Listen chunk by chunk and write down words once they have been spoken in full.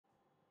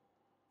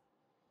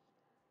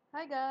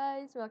Hi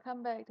guys,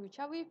 welcome back to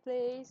ChaBui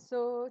Playz.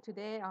 So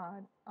today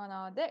on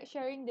our deck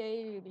sharing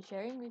day, we'll be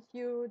sharing with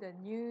you the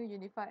new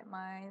Unified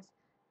Minds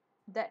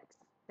decks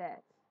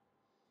that,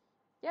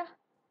 yeah,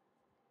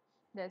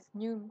 there's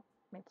new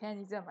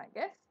mechanism I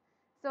guess.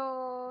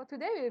 So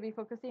today we'll be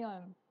focusing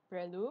on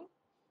Breloom.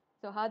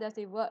 So how does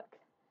it work?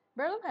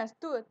 Breloom has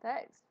two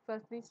attacks.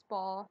 Firstly,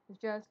 Spore is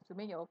just to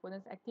make your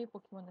opponent's active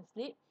Pokemon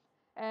asleep.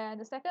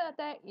 And the second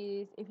attack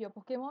is if your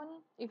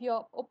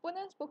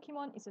opponent's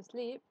Pokemon is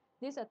asleep,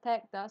 this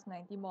attack does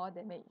 90 more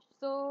damage.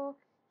 So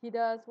he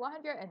does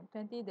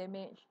 120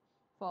 damage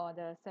for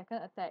the second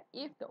attack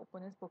if the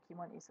opponent's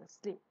Pokemon is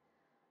asleep.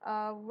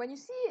 When you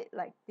see it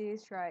like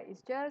this, right,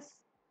 it's just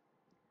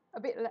a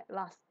bit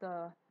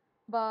lackluster.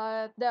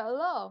 But there are a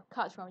lot of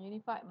cards from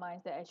Unified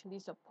Minds that actually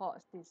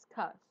supports this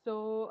card.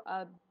 So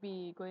I'll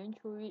be going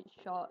through it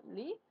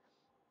shortly.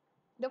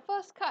 The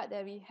first card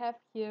that we have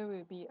here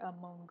will be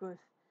Amoongus.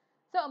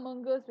 So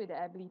Amoongus with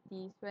the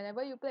abilities,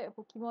 whenever you play a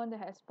Pokemon that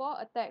has 4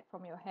 attack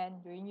from your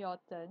hand during your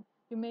turn,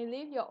 you may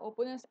leave your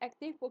opponent's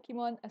active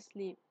Pokemon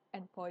asleep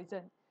and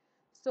poisoned.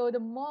 So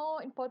the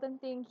more important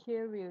thing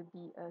here will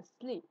be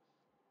asleep.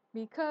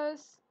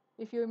 Because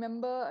if you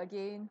remember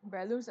again,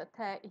 Breloom's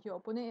attack, if your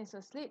opponent is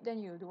asleep,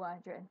 then you do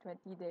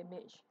 120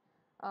 damage.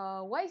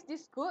 Why is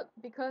this good?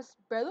 Because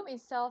Breloom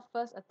itself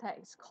first attack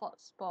is called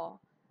Spore.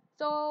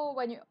 So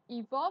when you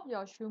evolve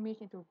your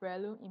Shumish into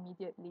Breloom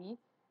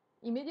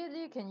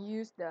immediately you can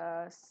use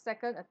the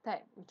second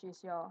attack, which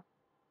is your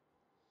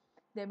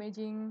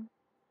damaging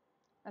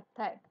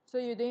attack. So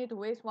you don't need to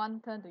waste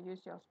one turn to use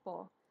your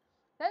Spore.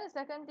 Then the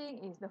second thing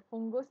is the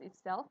fungus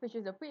itself, which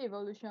is the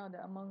pre-evolution of the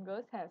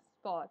Amoongus, has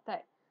Spore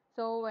attack.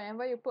 So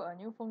whenever you put a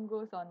new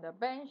fungus on the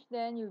bench,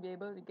 then you'll be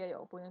able to get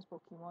your opponent's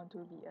Pokemon to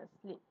be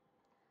asleep.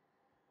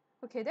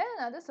 Okay, then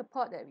another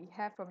support that we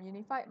have from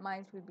Unified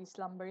Minds will be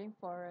Slumbering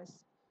Forest.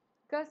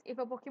 Because if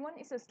a Pokemon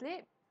is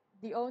asleep,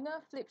 the owner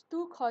flips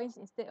 2 coins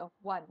instead of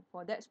 1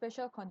 for that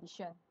special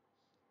condition.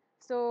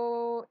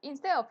 So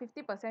instead of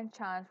 50%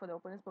 chance for the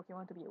opponent's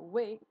Pokemon to be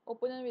awake,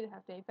 opponent will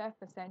have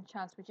 25%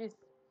 chance, which is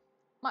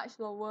much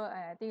lower,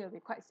 and I think it'll be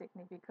quite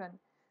significant.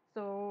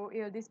 So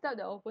it will disturb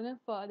the opponent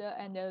further,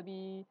 and there will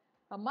be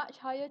a much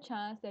higher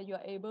chance that you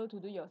are able to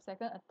do your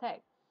second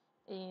attack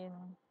in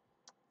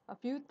a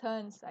few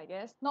turns, I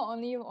guess. Not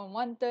only on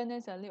one turn,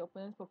 then suddenly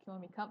opponent's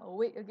Pokemon become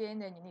awake again,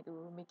 then you need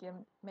to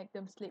make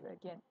them sleep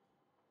again.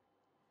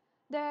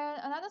 Then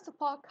another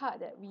support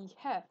card that we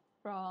have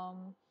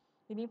from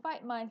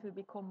Unified Minds will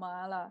be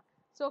Komala.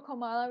 So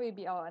Komala will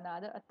be our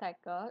another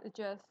attacker,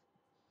 just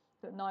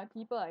to annoy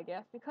people, I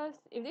guess, because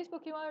if this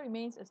Pokemon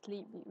remains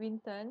asleep between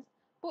turns,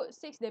 put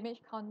 6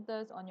 damage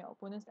counters on your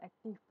opponent's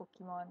active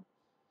Pokemon.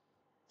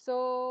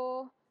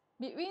 So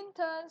between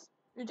turns,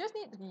 you just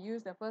need to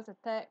use the first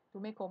attack to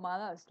make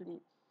Komala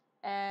asleep.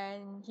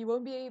 And he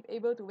won't be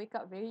able to wake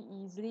up very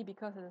easily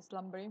because of the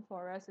Slumbering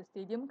Forest, the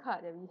stadium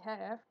card that we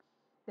have.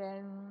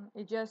 Then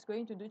it's just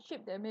going to do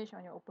chip damage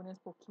on your opponent's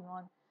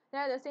Pokemon.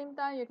 Then at the same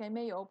time, you can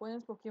make your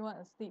opponent's Pokemon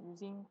asleep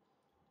using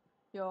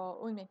your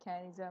own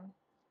mechanism.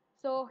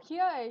 So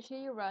here I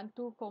actually run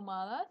 2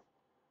 Komalas,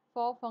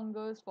 4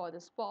 Fungus for the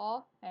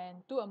Spore, and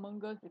 2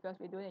 Amoongus because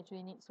we don't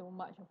actually need so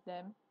much of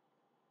them.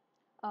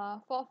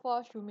 4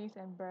 Shumix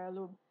and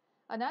Breloom.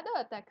 Another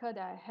attacker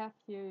that I have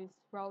here is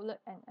Rowlet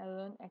and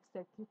Allen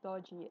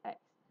Executor GX.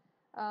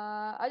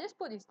 I just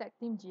put this tag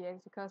team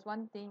GX because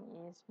one thing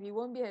is we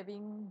won't be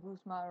having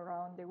Guzma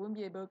around. They won't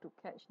be able to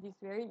catch this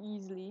very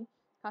easily.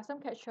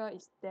 Custom catcher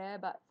is there,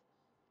 but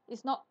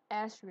it's not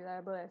as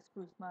reliable as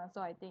Guzma,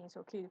 so I think it's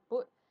okay to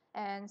put.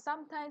 And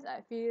sometimes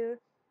I feel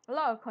a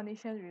lot of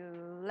conditions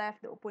will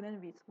left the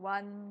opponent with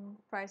one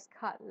price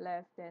card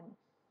left, then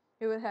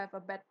it will have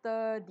a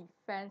better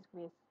defense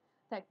with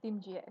Tag Team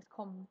GX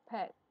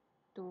compared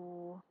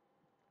to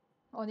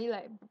only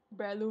like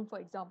Breloom, for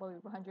example,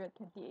 with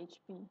 120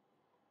 HP.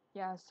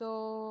 Yeah,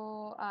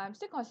 so I'm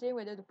still considering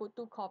whether to put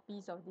 2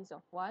 copies of this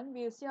of one.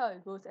 We'll see how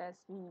it goes as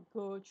we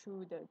go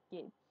through the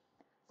game.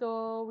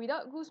 So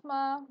without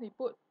Guzma, we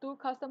put 2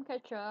 custom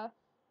catcher.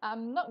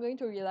 I'm not going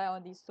to rely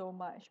on this so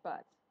much,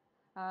 but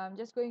I'm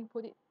just going to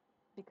put it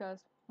because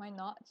why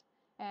not?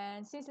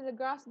 And since in the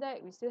grass deck,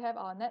 we still have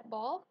our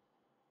netball.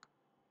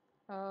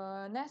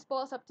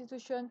 Netball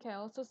substitution can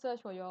also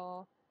search for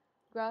your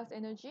grass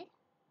energy.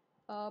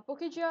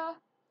 Pokeja,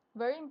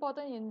 very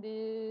important in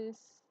this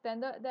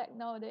standard deck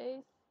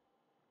nowadays.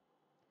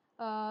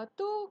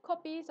 2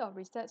 copies of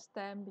Reset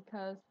Stamp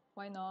because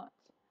why not?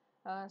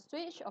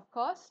 Switch, of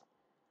course.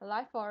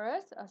 Life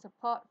Forest, a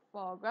support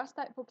for grass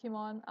type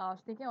Pokemon. I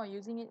was thinking of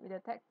using it with the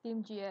Tag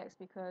Team GX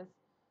because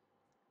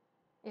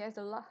it has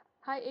a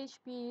high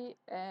HP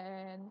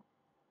and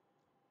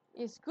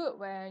it's good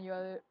when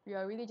you're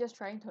really just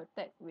trying to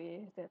attack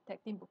with the Tag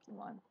Team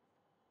Pokemon.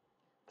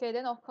 Okay,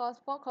 then of course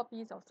 4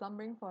 copies of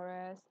Slumbering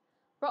Forest.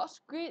 Broad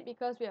Grid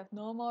because we have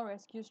no more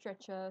rescue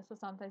stretches, so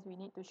sometimes we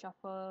need to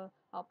shuffle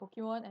our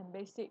Pokemon and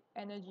basic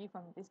energy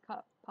from this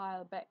card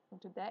pile back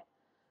into deck.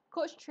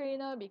 Coach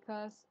Trainer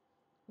because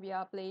we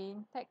are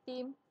playing Tag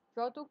Team.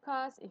 Draw 2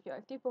 cards. If your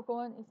active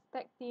Pokemon is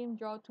Tag Team,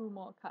 draw 2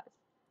 more cards.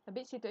 a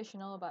bit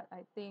situational, but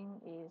I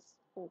think is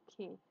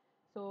okay.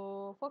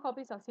 So 4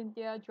 copies of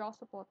Cynthia, draw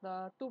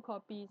supporter, 2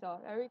 copies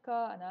of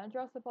Erica, another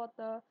draw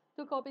supporter,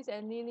 2 copies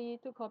and Lily,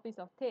 2 copies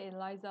of Tate and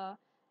Liza.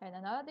 And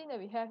another thing that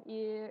we have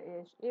here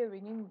is ear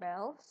ringing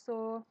bell.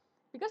 So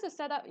because the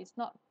setup is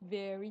not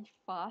very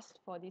fast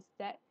for this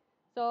deck,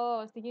 so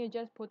I was thinking of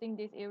just putting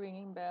this ear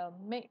ringing bell,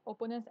 make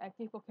opponents'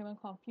 active Pokemon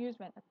confused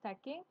when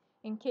attacking,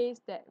 in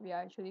case that we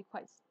are actually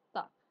quite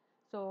stuck.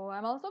 So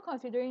I'm also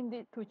considering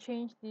to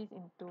change this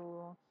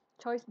into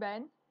choice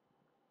band,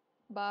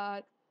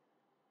 but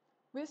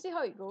we'll see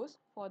how it goes.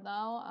 For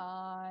now,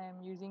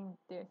 I'm using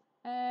this.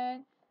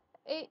 And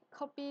 8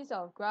 copies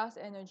of grass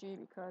energy,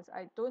 because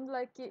I don't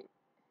like it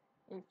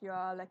if you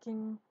are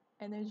lacking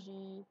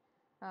energy.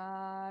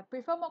 I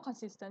prefer more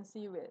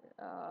consistency with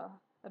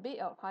a bit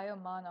of higher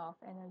amount of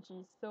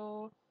energy.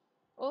 So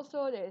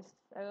also there's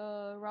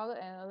a router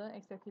and Alert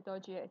Executor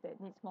GX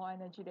that needs more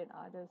energy than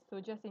others.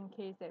 So just in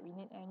case that we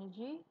need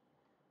energy,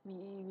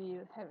 we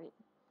will have it.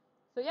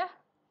 So yeah,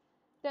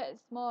 that's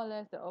more or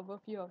less the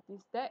overview of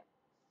this deck.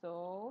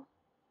 So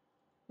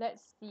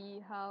let's see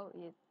how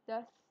it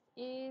does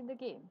in the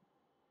game.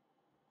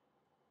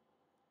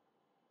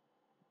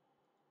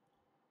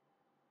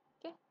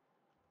 Okay.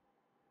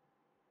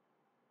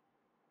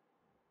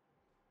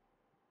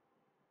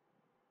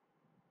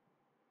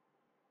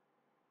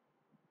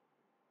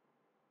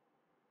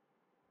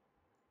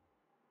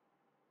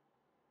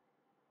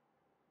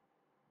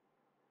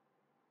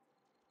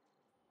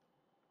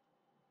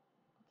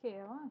 Okay,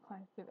 I want to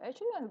confirm.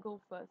 Actually, I want to go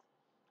first.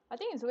 I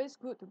think it's always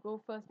good to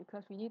go first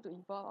because we need to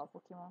evolve our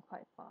Pokemon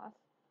quite fast.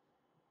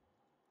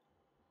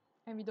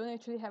 And we don't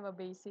actually have a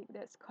basic,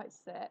 that's quite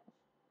sad.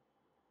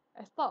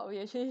 I thought we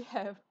actually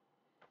have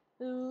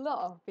a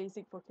lot of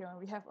basic Pokemon.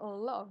 We have a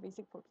lot of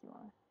basic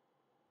Pokemon.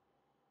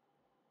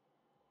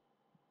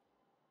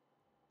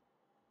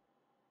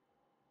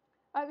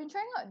 I've been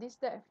trying out this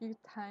deck a few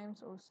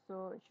times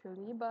also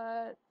actually,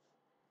 but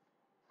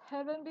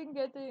haven't been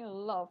getting a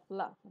lot of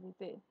luck with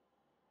it.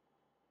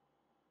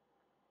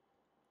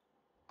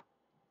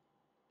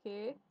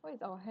 Okay, what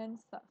is our hand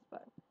sucks,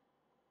 but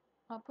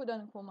I'll put down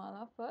the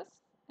Komala first,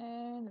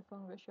 and the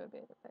phone will should be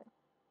at the back.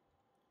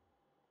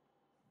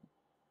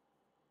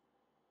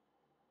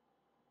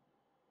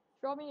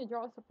 Draw me a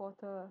draw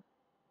supporter.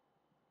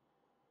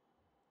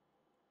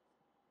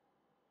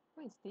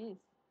 What is this?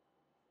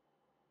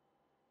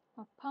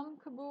 A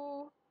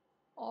Pumpkaboo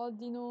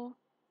Ordino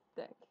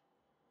deck.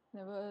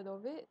 Never heard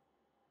of it.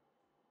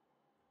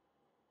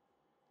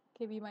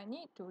 Okay, we might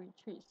need to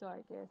retreat, so I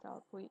guess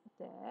I'll put it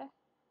there.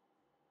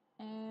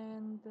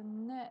 And the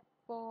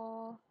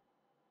netball.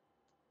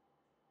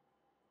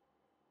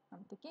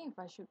 I'm thinking if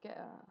I should get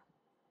a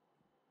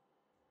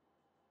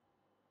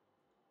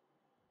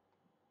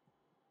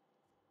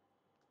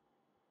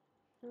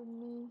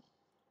Shumi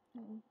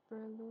and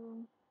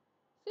Breloom.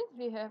 Since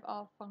we have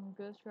our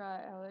fungus,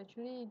 right, I'll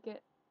actually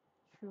get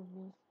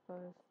Shumi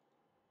first.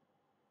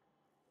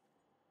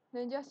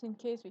 Then just in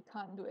case we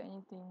can't do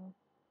anything,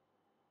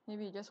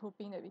 maybe just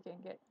hoping that we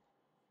can get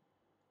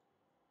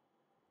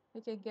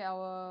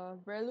our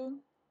Breloom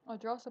or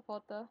draw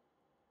supporter.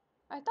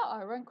 I thought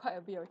I run quite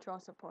a bit of draw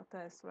supporter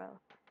as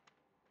well.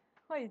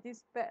 What is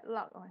this bad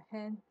luck on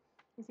hand?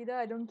 It's either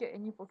I don't get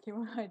any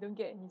Pokemon or I don't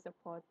get any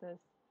supporters.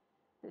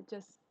 It's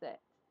just sad.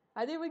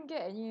 I didn't even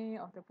get any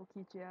of the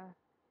Pokegea.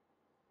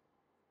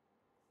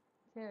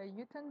 Okay, a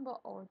U-turn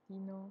bot or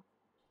Dino.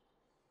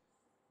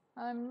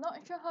 I'm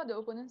not sure how the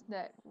opponent's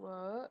deck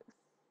works.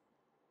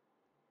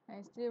 And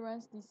it still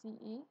runs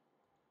DCE.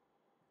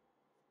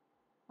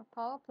 A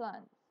power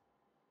plant.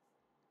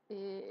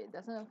 It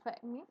doesn't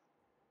affect me.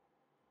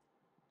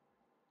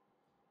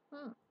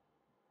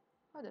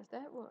 How does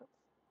that work?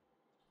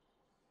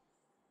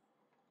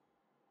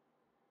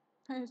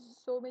 There's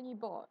so many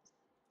bots.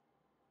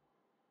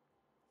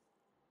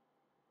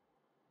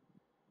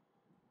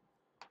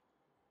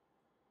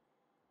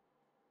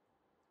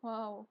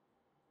 Wow.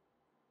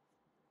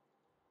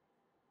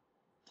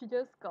 She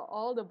just got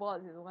all the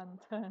bots in one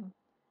turn.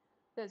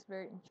 That's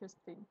very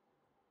interesting.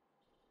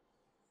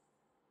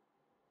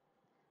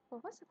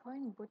 But what's the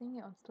point in putting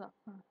it on slug?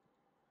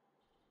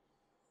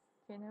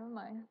 Okay, never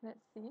mind. Let's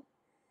see.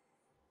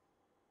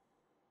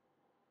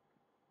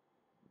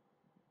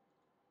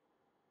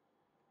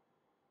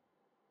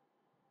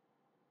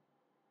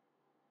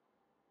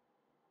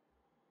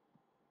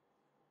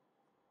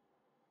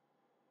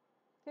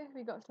 Okay,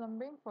 we got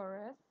Slumbering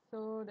Forest,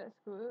 so that's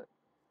good.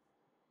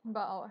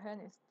 But our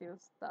hand is still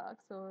stuck,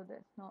 so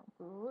that's not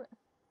good.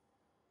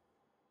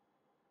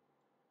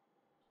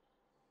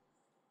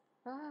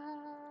 Ah.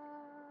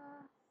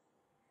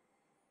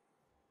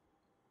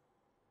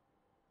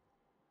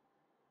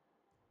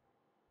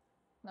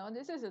 Now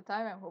this is the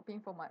time I'm hoping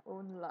for my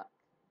own luck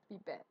to be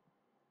bad.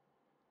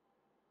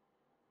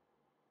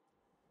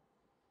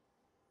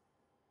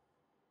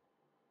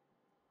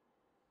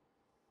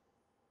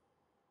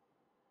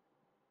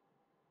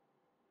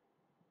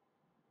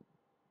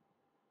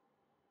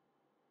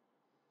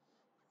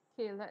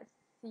 Okay, let's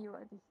see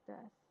what this does.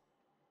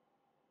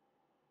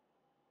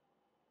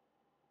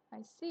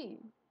 I see.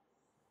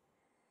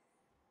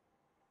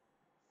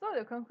 So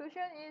the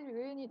conclusion is we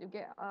really need to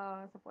get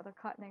a supporter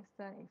card next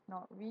turn. If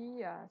not,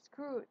 we are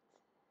screwed.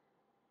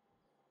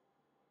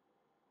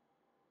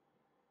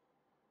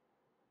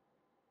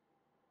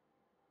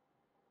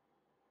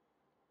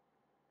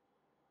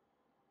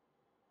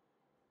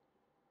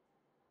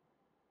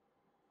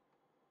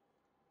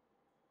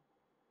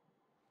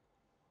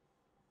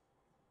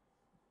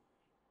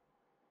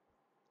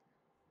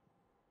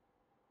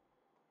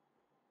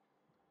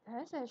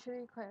 That's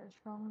actually quite a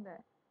strong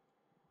deck.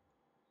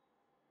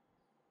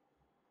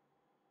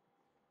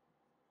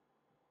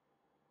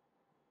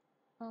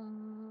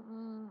 Mm,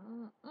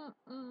 mm, mm,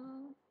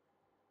 mm.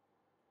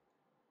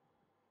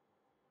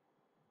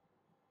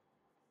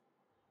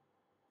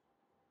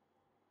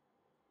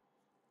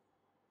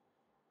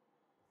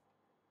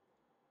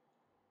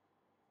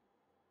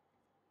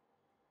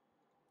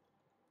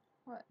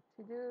 What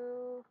to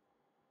do?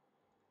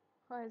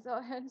 Why is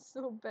our hand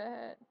so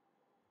bad?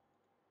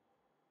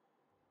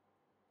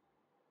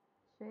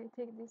 Should I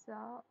take this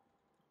out?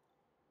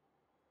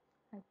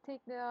 I take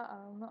that out,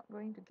 I'm not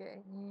going to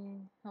get any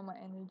of my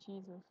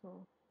energies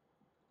also.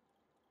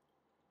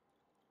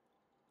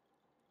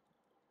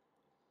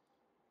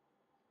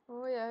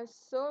 Oh yeah,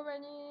 so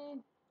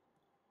many.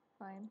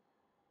 Fine.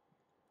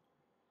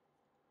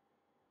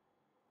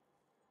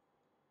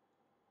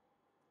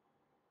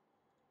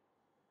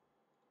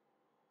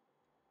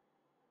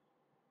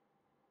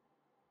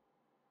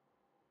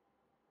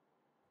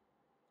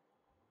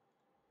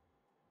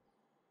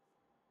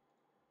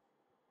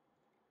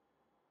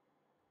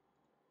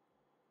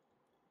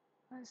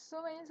 There's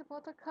so many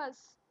supporter cards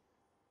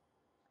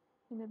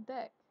in the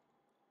deck.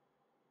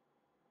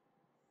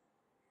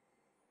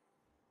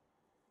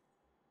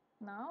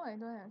 Now I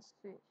don't have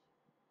switch.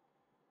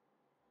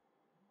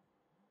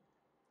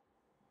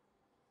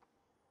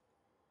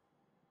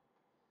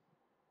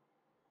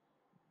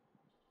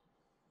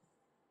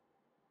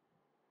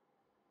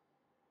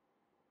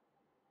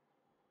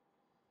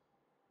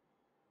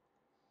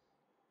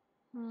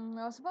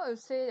 I was about to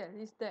say that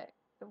this deck,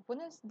 the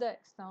opponent's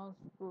deck sounds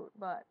good,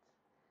 but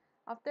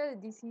after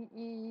the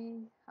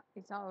DCE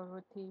is out of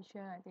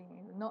rotation, I think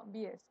it will not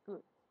be as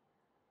good.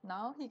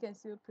 Now he can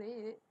still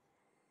play it.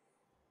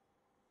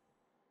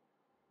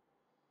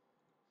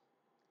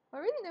 I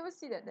really never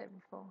see that deck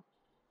before.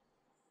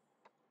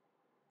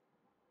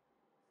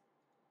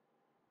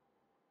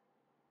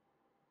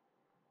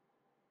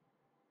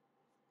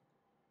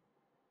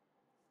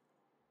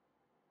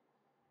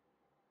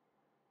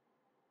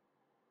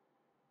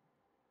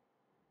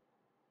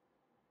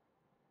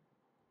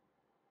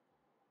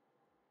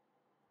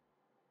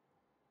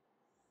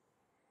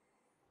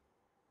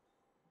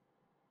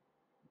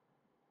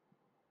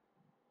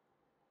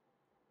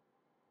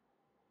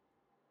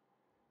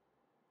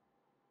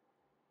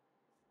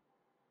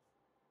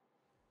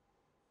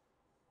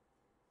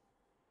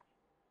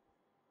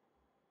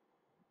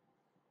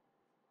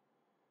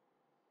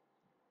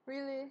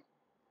 Really?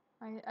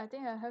 I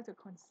think I have to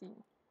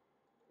concede.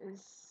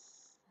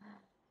 It's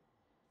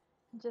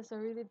just a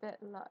really bad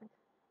luck.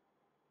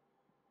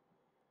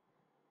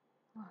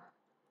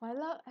 My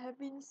luck have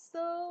been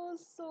so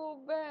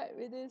bad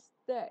with this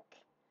deck.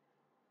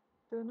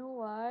 Don't know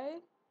why.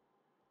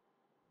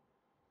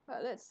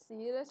 But let's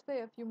see. Let's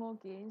play a few more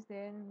games,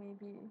 then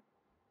maybe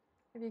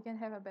if you can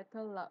have a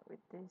better luck with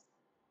this.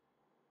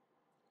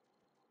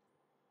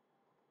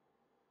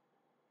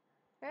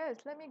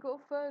 Yes, let me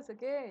go first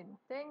again.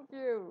 Thank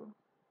you.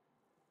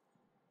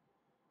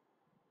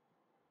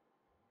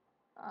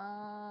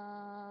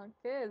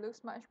 Okay,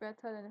 looks much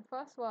better than the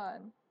first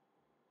one.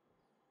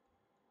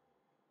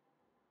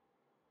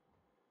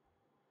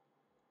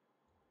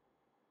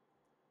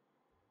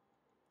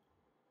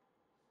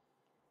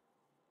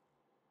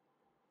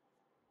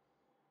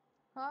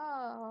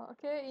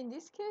 Okay, in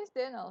this case,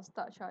 then I'll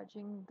start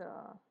charging the...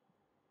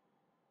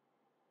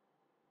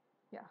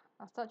 Yeah,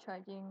 I'll start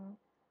charging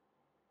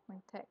my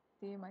tech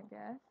team, I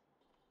guess.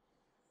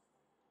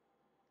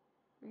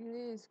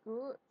 Really is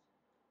good.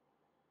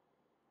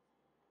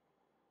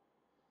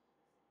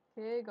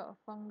 Okay, got a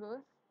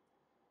fungus.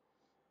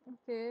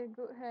 Okay,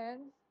 good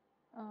hand.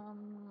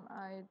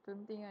 I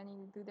don't think I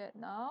need to do that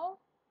now.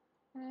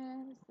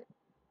 And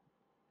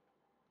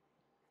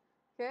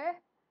okay.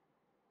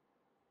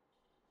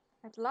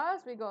 At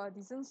last, we got a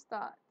decent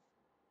start.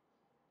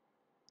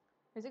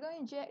 Is it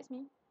going to GX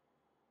me?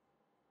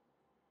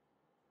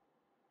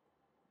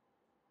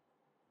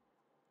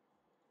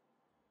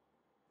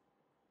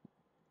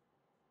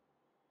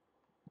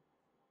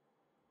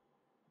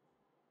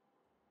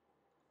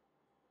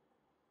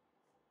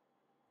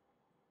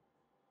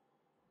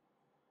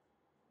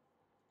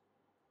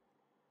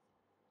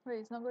 Wait,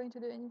 it's not going to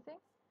do anything?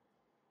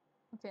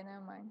 Okay,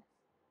 never mind.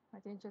 I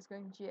think it's just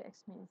going to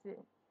GX me, is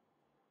it?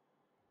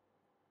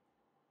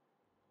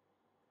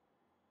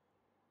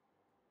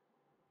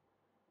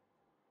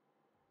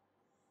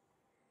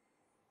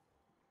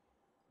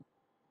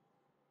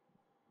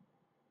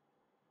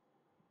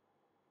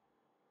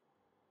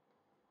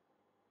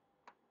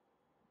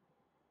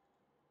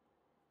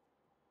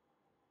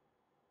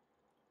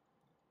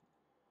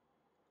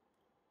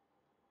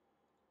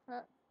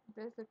 But if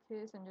that's the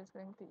case, I'm just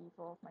going to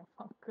evolve my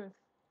Funkus.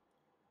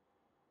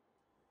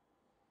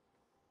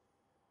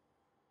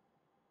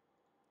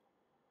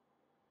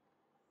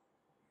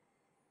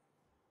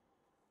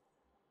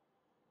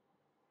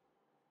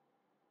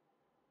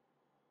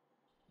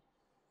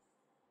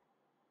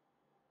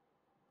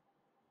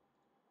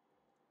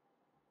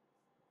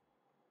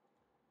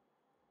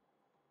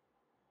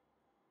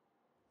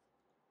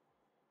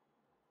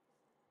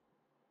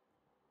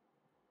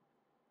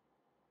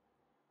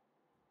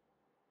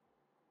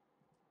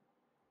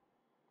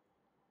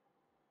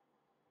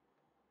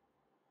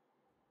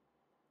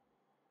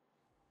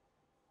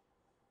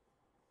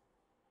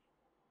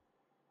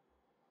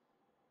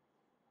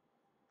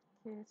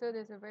 Okay, so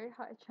there's a very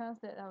high chance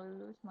that I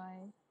will lose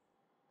my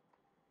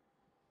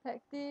tag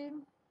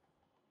team.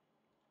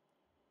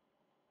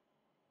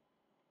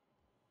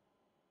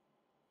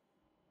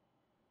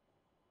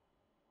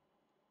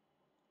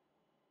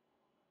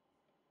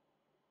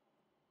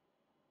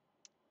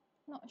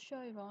 Not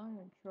sure if I want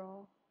to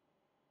draw.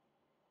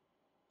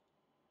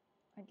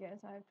 I guess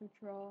I have to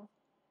draw.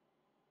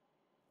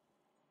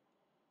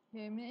 If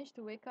he managed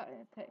to wake up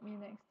and attack me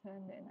next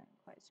turn, then I'm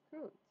quite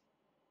screwed.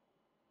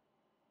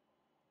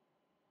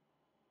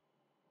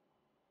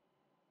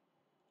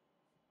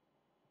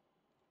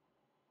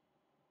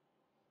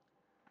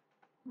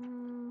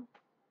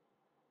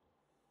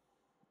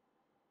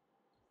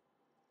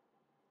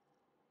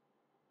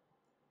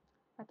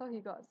 I thought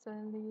he got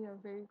suddenly a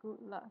very good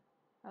luck.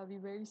 I'll be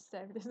very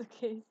sad if that's the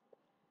case.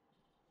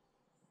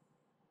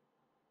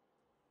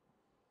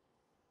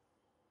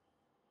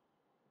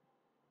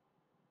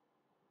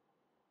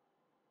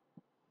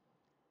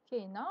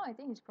 Okay, now I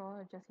think he's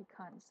probably just he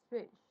can't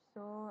switch,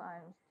 so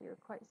I'm still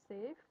quite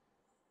safe.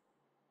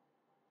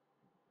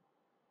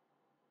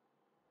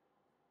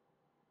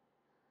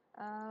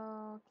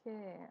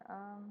 Okay,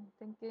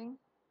 thinking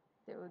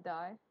they will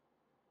die.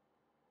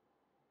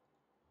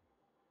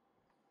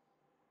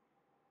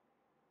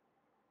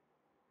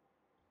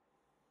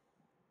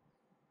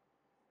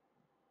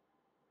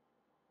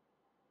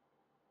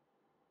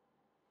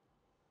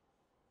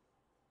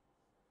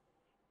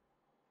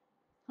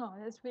 Oh,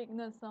 that's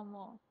weakness some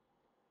more.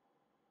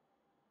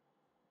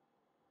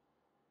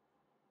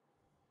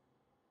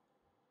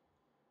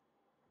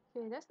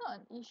 Okay, that's not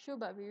an issue,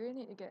 but we really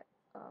need to get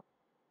a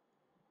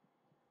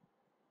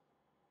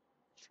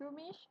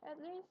Shroomish at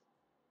least.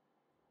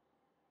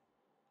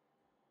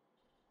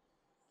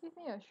 Give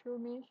me a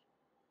Shroomish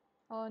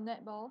or a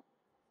netball.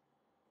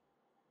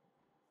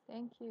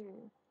 Thank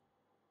you.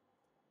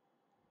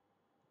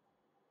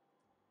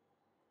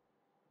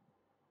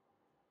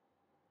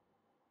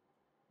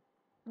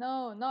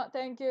 No, not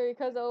thank you,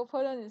 because the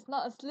opponent is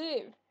not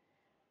asleep.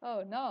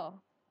 Oh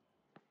no.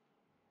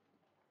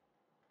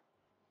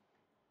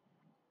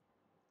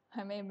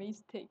 I made a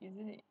mistake,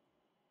 isn't it?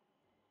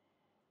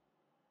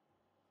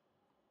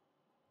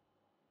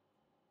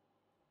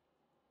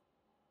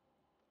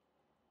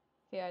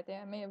 Okay, I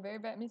think I made a very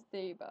bad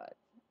mistake, but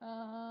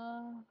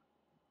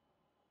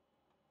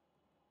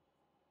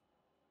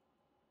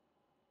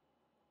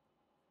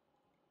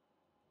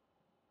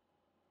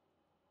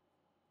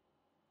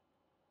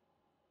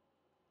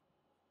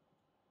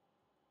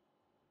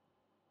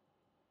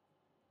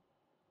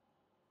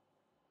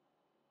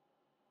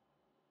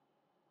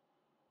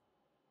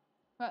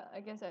well,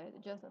 I guess I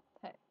just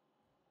attack.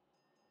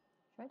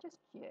 Should I just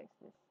GX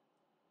this?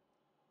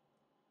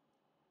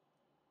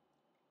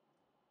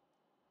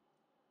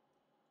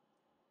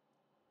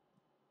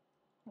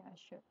 Yeah, I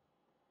should.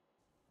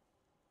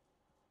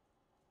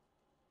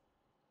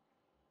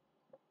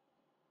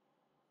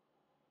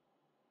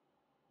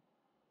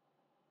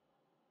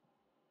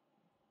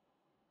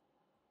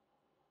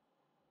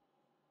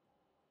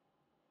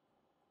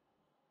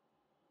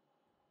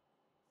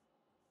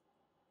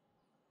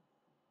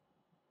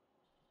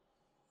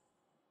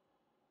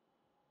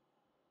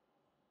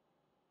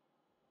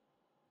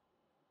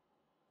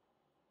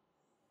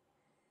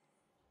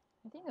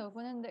 I think the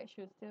opponent deck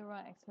should still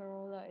run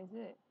Axarola, is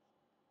it?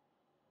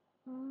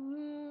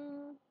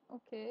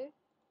 Okay.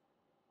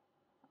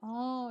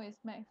 Oh, it's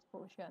Max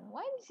Potion.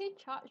 Why does he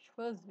charge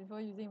first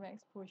before using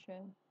Max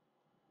Potion?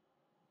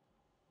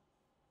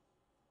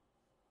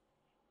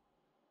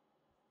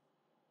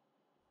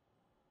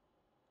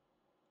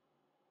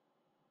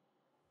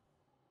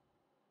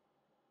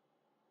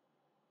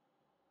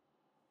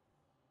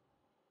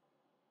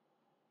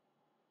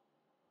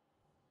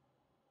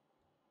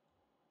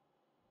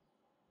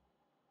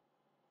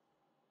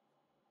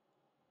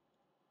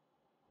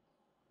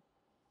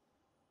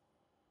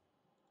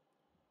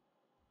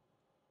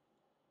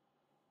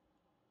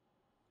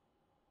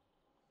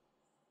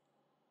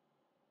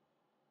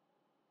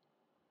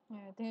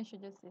 Yeah, I think I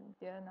should just sit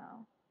there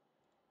now.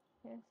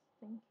 Yes,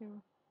 thank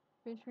you.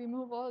 Which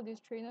remove all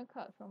these trainer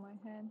cards from my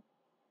hand.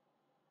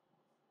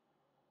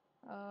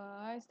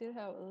 I still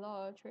have a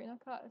lot of trainer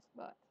cards,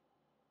 but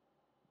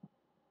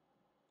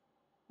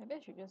maybe I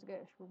should just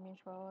get a Shroomish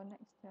for our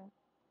next turn.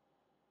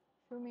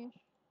 Shroomish.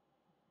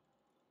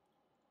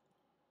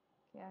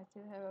 Okay, I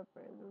still have a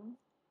Breloom.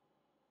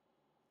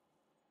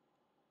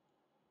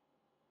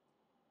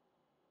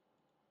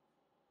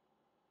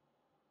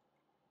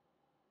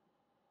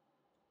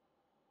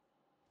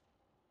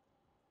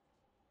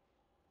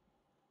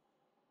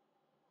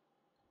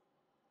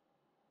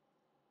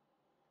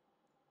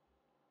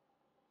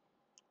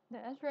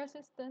 That's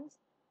resistance.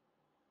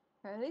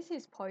 At least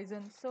he's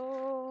poisoned,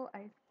 so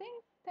I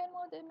think 10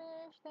 more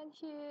damage, 10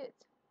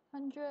 hits,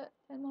 100,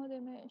 10 more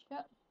damage.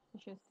 Yep, he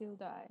should still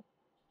die.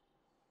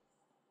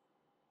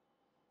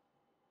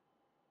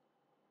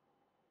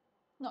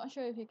 Not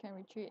sure if he can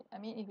retreat. I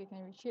mean, if he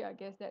can retreat, I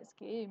guess that's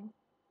game.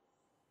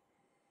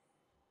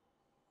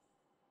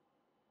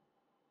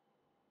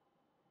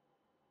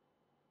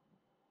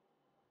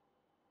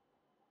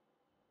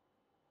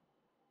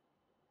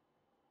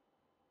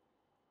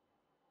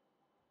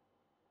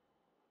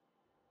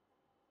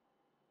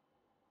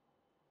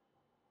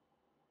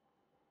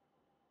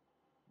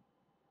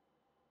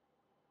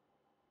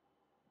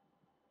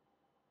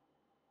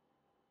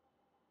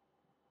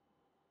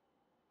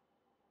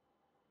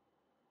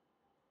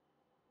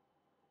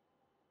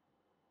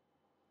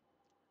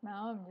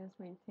 Now I'm just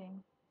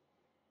waiting.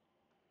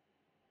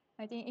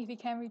 I think if he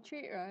can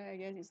retreat, right, I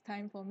guess it's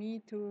time for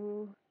me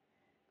to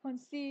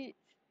concede.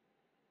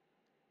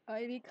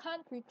 If he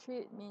can't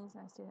retreat, means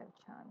I still have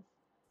chance.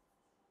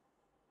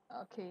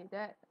 Okay,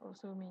 that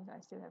also means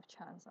I still have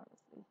chance,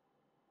 honestly.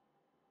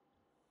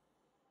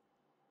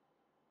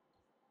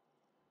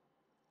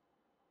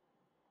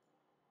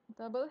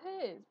 Double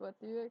hits, what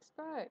do you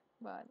expect?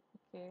 But,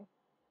 okay.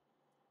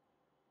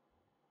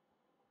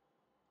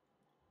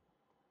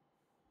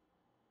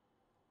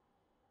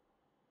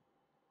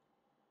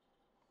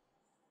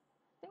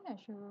 I think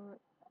I should,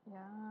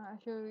 yeah, I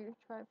should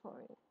try for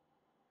it.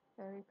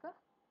 Erica?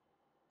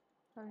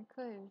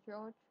 Erica is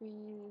draw 3,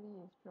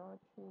 Lily is draw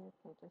 3,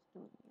 okay, just do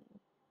Lily.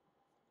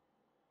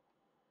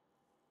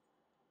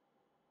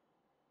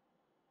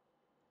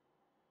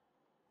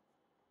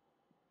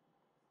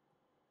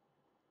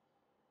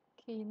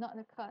 Okay, not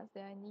the cards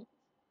that I need.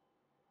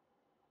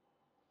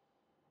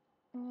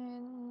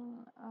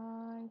 And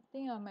I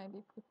think I might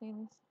be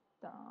putting this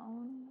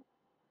down.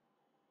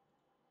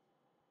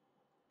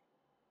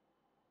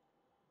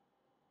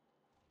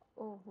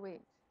 Oh,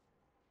 wait.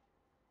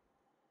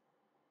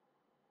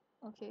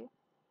 Okay.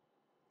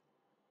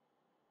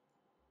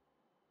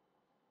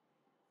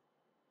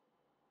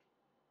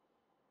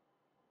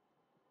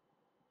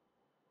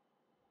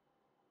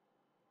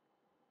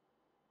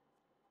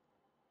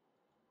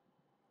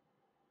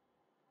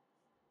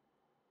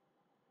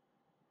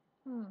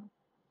 Hmm.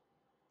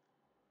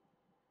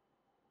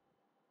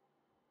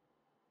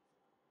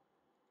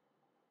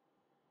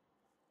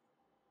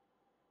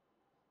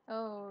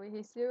 Oh,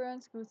 he still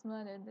runs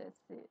Guzman and that's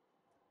it.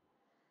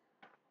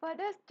 But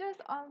that's just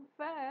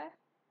unfair.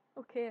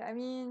 Okay, I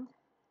mean,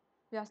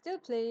 we are still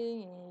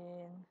playing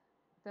in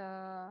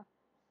the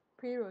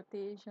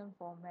pre-rotation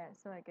format,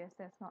 so I guess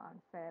that's not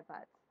unfair,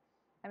 but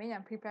I mean,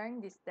 I'm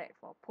preparing this deck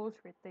for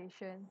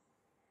post-rotation.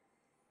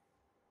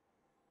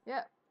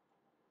 Yep.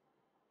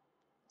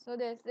 So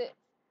that's it.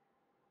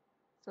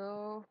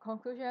 So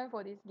conclusion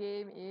for this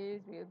game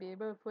is we'll be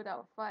able to put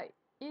out a fight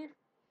if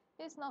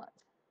it's not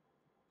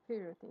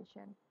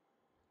pre-rotation.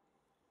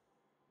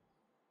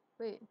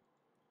 Wait.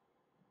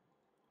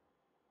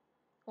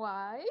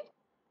 Why?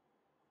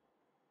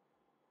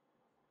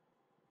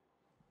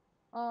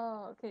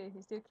 Oh, okay,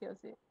 he still kills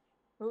it.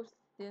 Oops,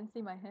 didn't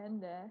see my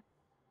hand there.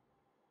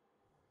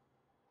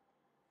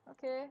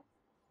 Okay.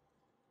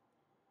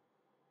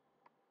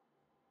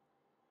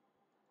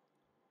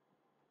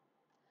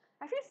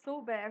 I feel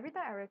so bad every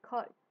time I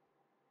record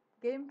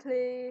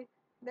gameplay,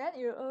 then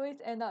it will always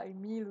end up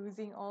in me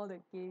losing all the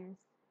games.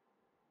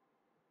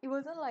 It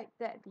wasn't like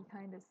that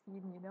behind the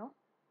scene, you know?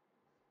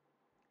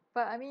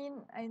 But I mean,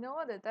 I know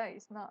the deck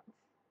is not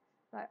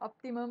like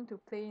optimum to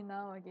play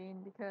now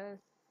again because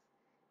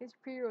it's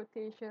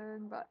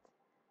pre-rotation, but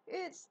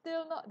it's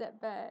still not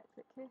that bad.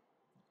 Okay.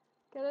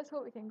 Okay, let's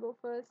hope we can go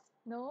first.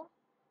 No?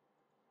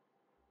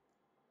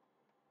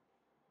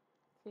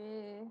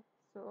 Okay.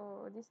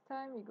 So this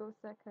time we go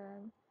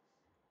second.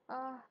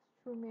 Ah,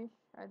 Shroomish.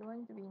 I don't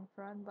want to be in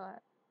front,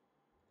 but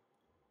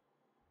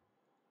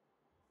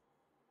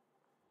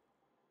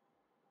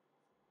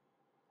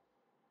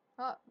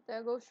ah,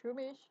 there goes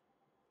Shroomish.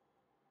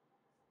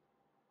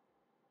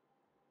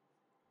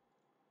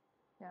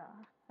 Yeah,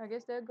 I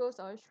guess there goes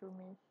our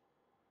Shroomish.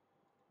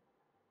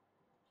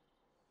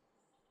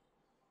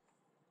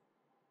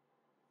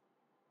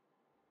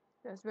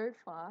 That's very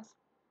fast.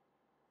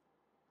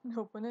 The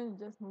opponent is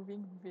just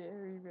moving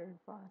very, very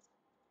fast.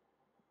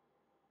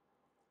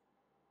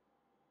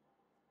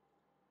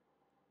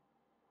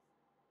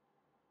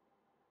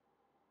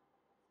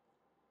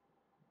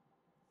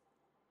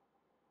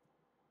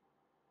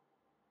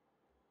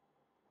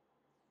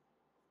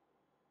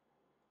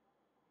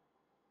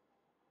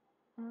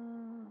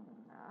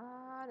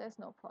 There's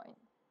no point.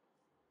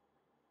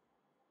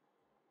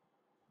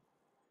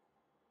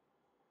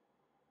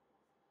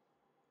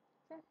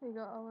 Okay, we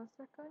got our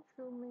second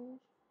Shroomish.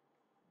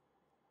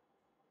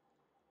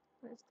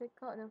 Let's take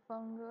out the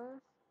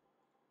fungus.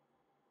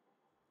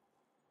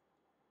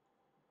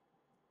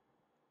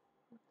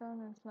 Put down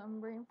the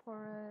slumbering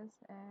forest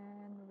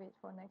and wait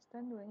for next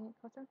turn. Do I need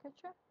cotton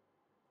catcher?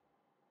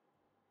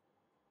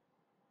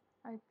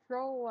 I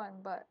draw one,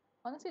 but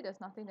honestly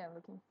there's nothing that I'm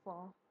looking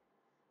for.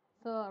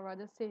 So I'd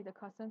rather say the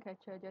custom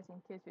catcher just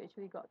in case we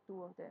actually got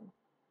two of them.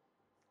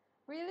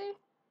 Really?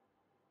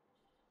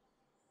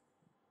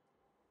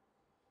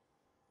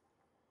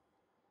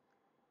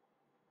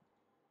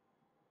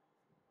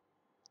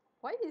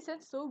 Why is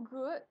that so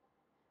good?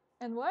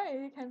 And why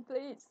he can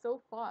play it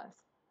so fast?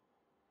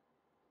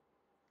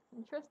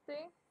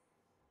 Interesting.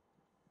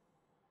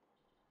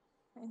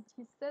 And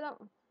he set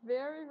up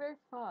very, very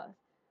fast.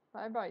 But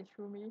I brought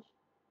Shroomish.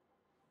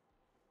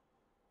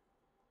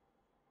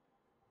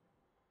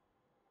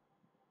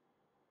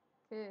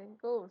 Okay,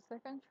 go.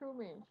 Second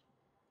Shroomish.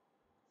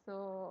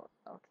 So,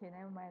 okay,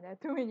 never mind. There are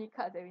too many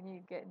cards that we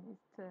need to get in this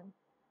turn.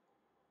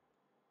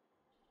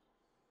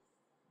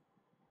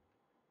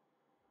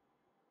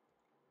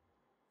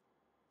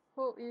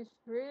 Hope is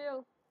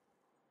real.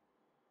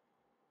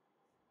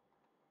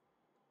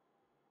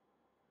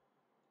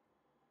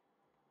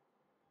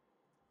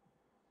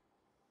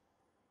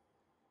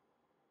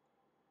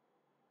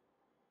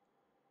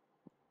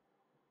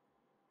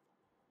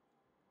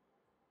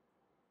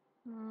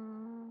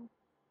 Hmm.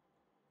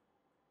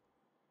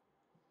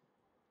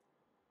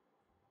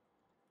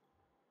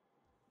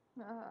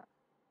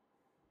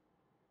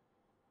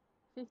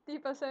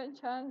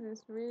 50% chance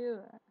is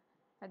real.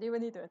 I didn't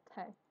even need to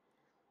attack.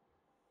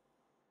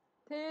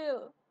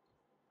 Tail.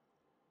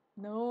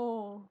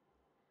 No.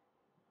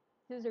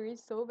 This is already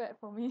so bad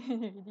for me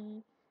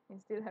already.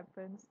 It still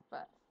happens,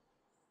 but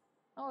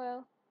oh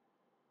well.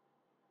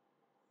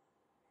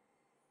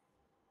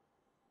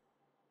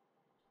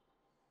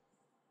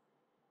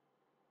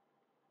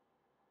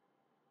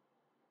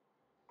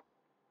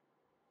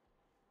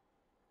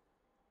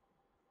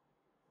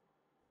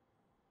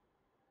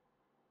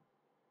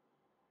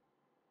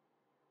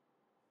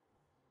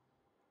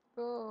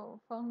 Go,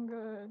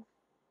 fungus.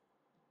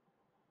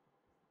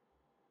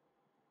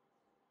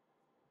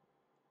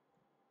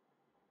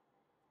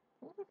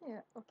 Can you give me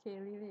a... Okay,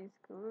 Lily is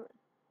good.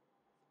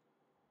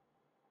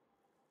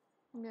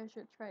 Maybe I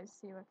should try to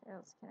see what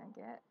else can I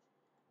get.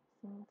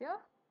 Cynthia?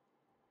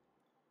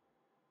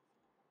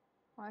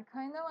 Well, I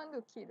kinda want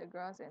to keep the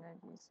grass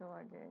energy, so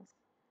I guess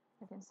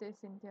I can save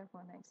Cynthia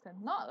for next turn.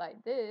 Not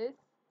like this!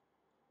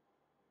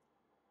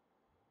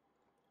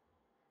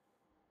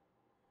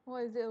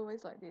 Why is it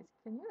always like this?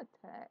 Can you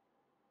attack?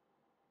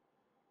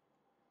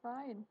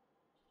 Fine.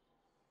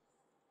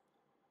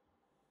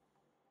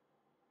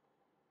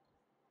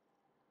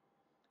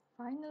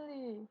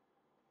 Finally!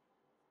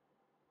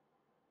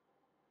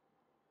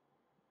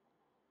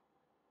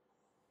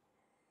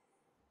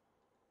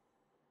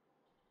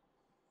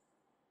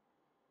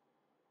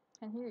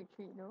 Can he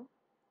retreat though?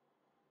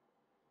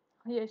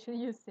 He actually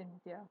used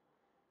Cynthia.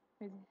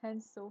 With his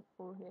hands so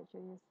full, he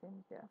actually used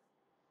Cynthia.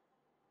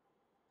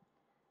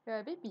 We're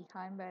a bit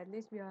behind, but at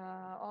least we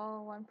are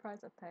all one price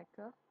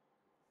attacker.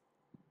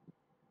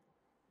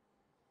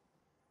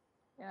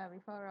 Yeah,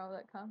 before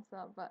Rowlet comes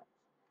up, but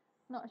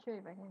not sure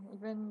if I can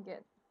even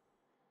get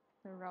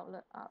the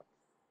Rowlet up.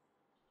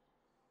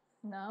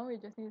 Now we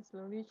just need to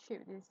slowly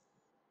chip this.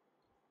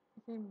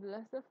 He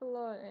blessed a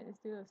lot and it's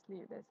still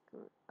asleep, that's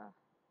good.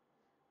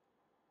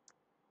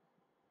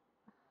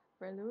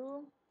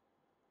 Breloom.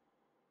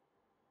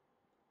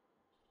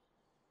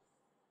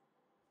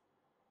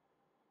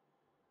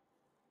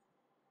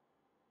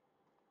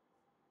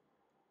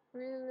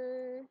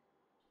 Really?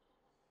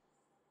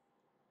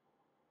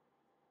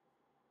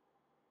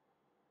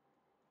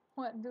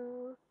 What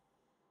do?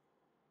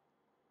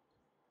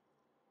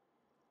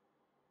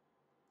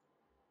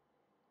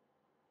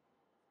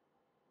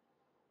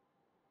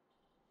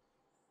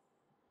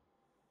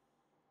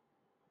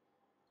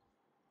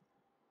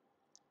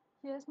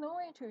 He has no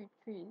way to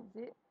retreat, is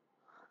it?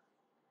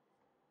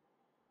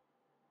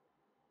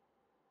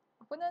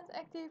 Opponent's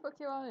active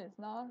Pokemon is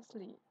now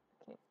asleep.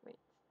 Okay, wait.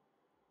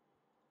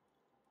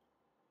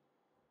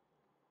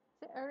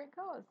 Is it Erika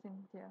or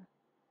Cynthia?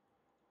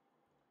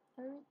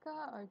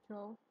 Erika, I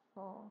drove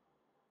for.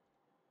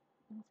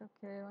 It's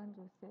okay, I want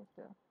to save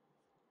the.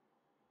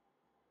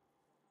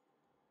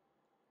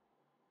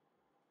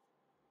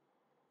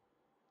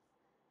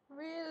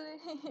 Really?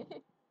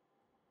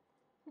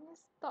 Can you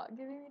stop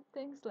giving me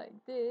things like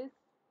this?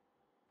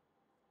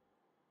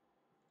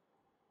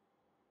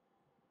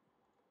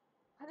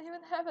 I don't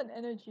even have an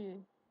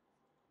energy.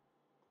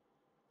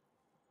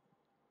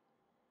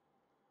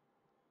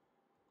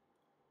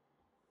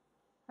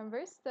 I'm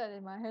very sad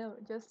that my hand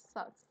just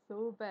sucks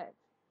so bad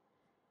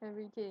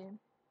every game.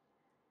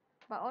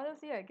 But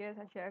honestly, I guess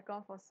I should have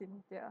gone for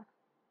Cynthia.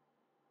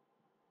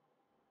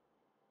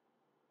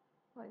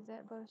 What is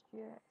that, Burst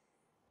GX?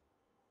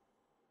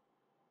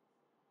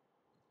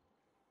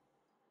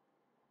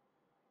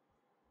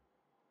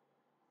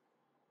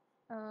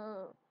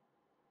 Oh,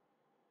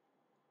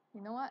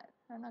 you know what?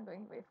 I'm not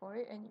going to wait for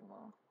it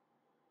anymore.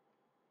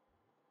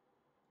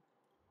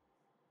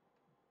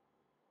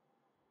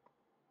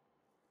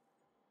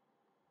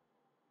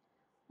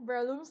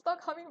 Breloom,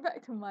 stop coming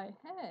back to my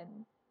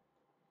hand.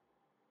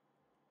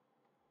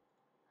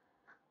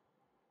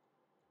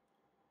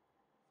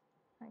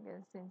 I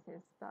guess since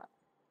it's stuck,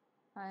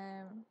 I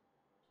am.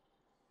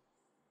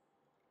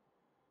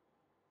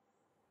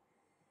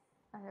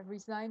 I have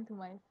resigned to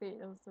my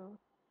fate also.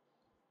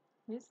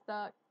 He's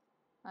stuck.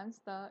 I'm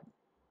stuck.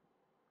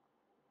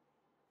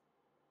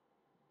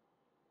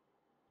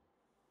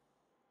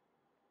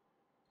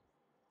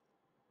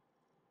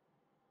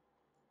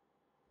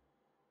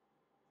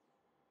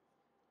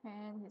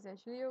 And he's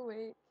actually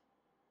awake.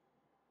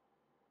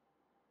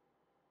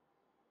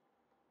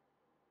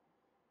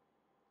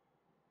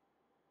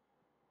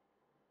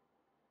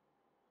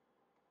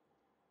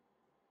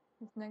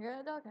 His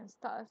Nagarada can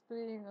start us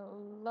doing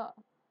a lot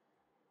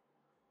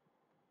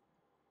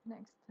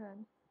next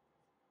turn.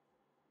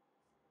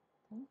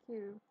 Thank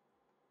you.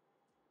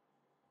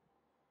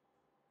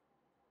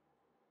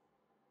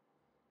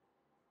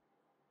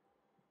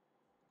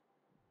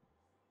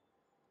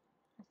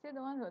 I still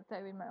don't want to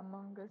attack with my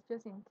Amoongus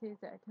just in case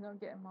that I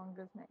cannot get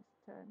Amoongus next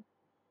turn.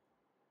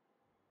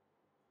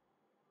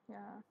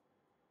 Yeah.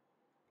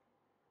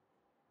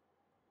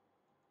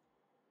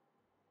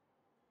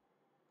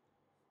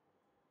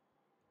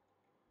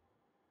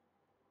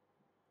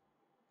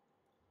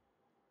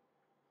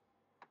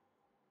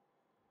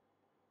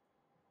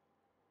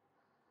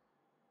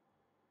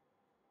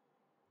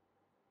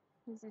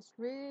 This is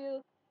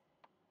real.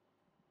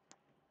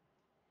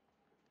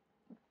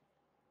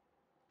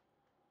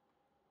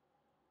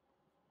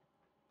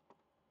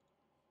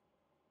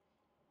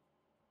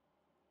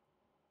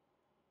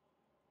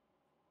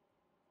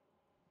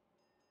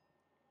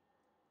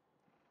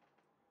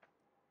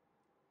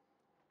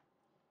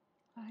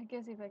 I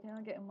guess if I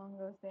cannot get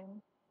Amoongus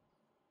then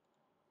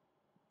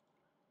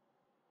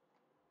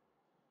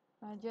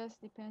just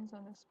depends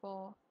on the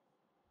Spore.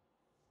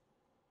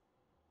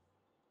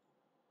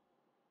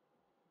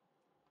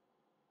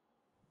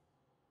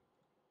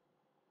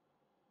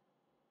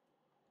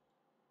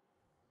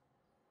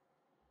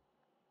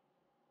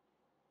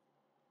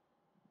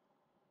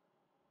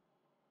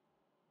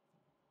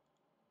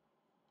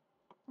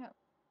 Yep.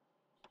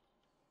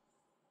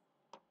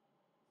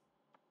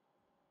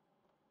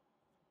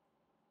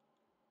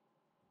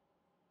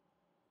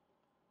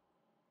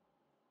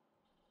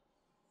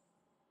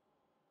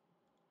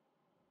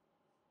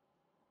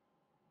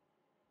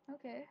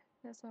 Okay,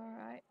 that's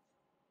alright.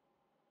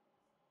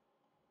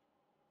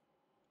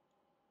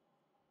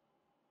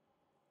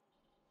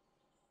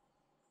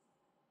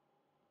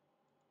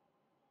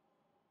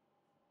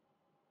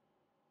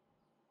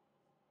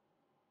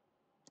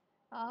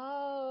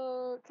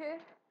 Oh, okay.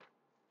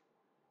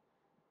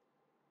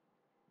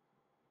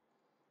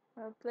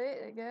 Well played,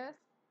 I guess.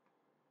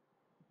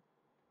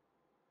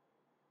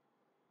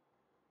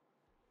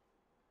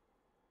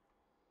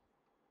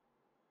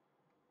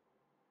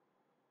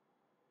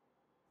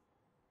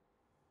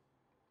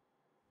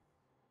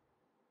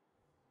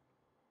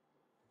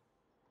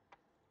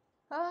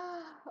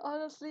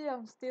 Honestly,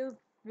 I'm still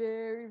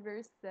very,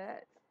 very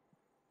sad.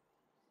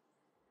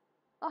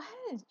 Our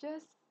hand is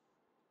just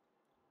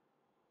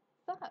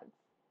sucks.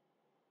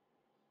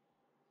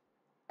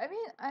 I mean,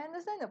 I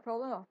understand the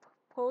problem of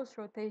post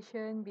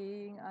rotation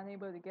being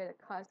unable to get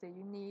the cards that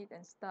you need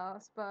and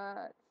stuff,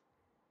 but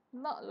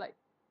not like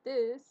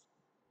this.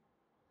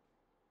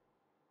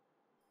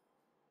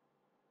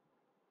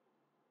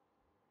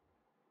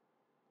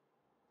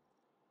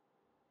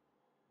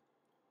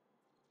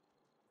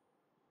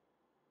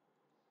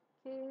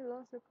 Okay,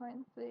 lost a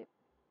coin flip.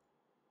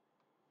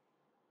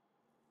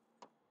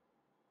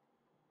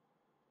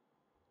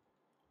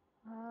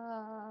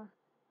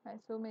 Like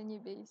so many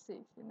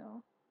basics, you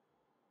know.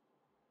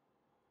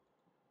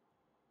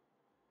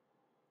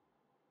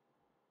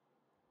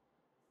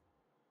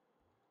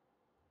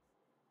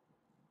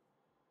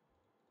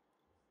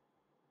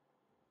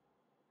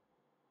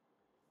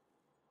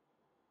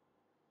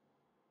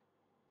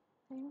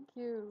 Thank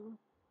you.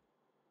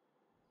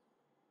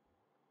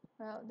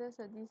 Well, that's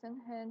a decent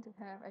hand to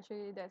have.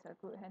 Actually, that's a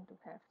good hand to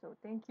have. So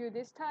thank you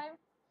this time.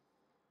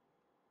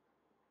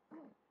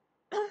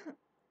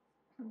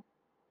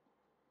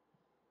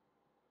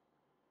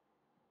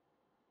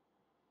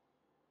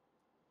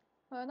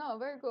 Well, not a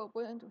very good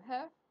opponent to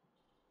have.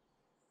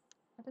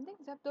 I don't think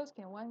Zapdos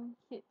can one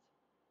hit.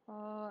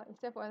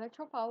 Except for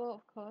Electro Power,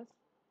 of course.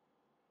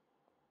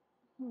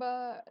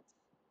 But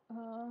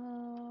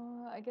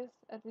I guess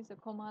at least a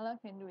Komala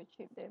can do a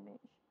chip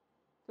damage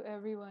to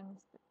everyone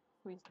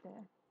who is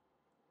there.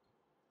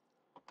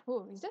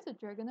 Oh, is that a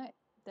Dragonite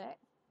deck?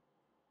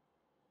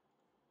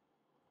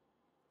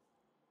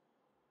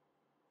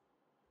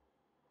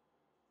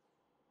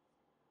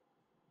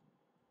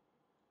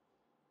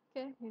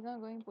 Okay, he's not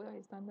going to put out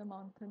his Thunder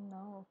Mountain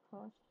now, of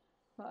course.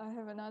 But I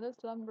have another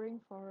Slumbering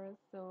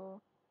Forest,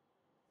 so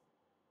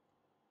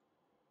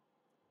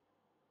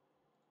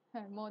I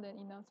have more than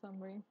enough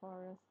Slumbering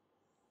Forest.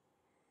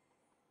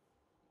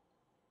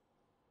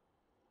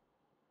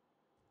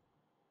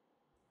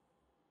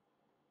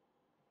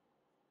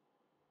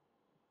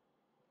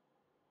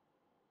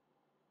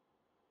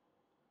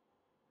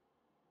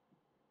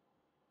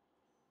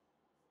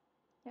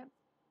 Yep.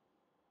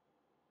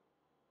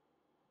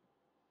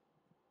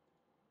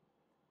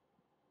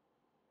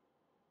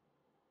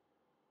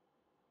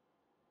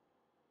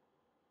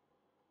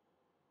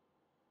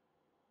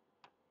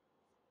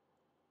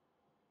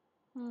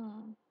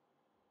 Hmm.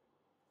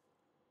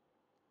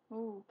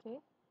 Oh, okay.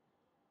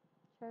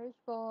 Cherish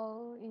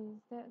Ball, is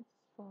that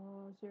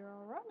for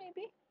Zeraora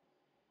maybe?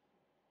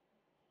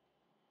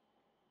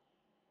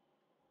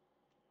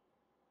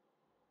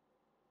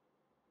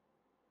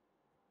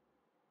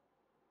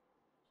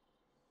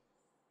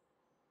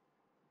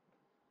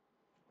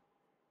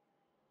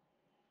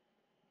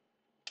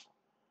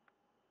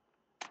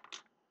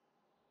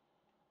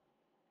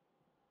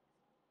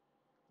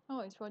 Oh,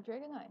 it's for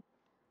Dragonite.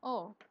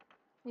 Oh,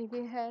 if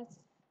it has...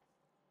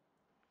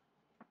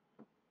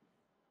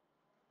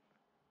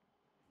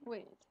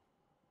 Wait,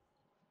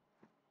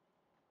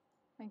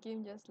 my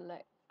game just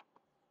lagged.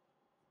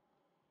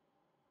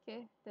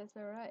 Okay, that's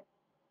alright.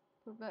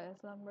 Put back a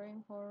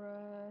Slumbering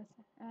Forest,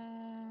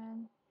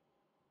 and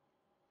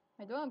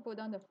I don't want to put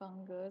down the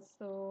fungus,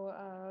 so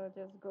I'll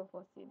just go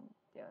for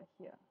Cynthia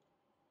here.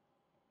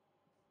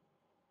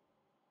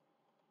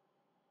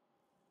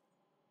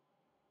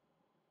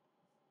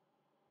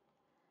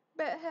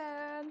 Bad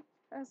hand,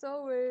 as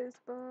always,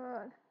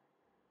 but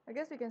I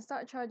guess we can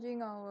start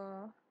charging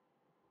our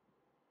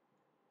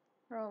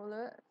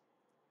Rowlet.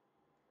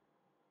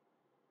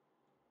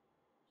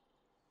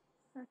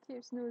 I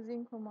keep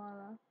snoozing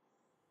Komala.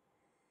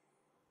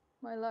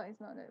 My luck is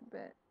not that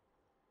bad.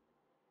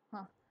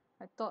 Huh,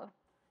 I thought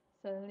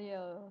suddenly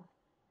I'll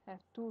have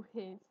 2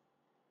 haste.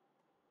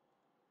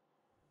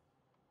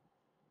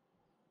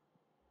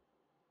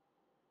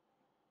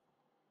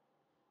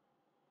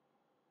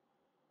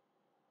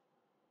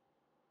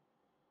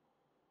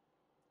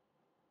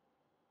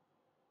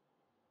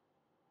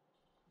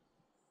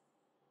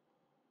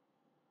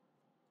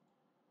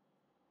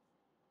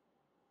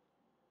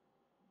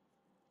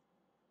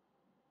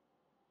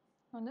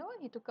 On that one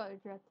he took out a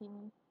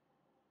Dratini.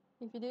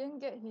 If he didn't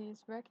get his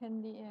Rare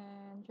Candy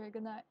and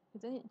Dragonite,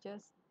 isn't it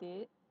just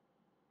dead?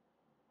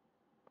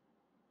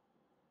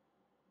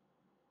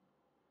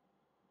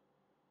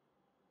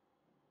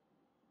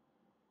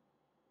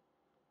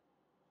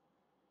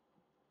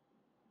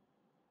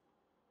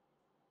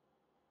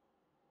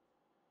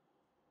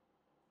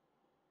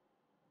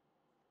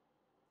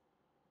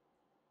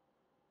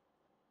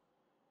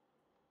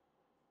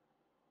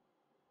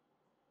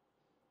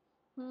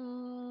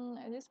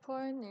 At this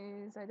point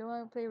is I don't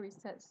want to play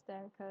Reset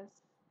Stare because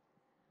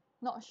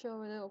not sure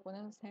whether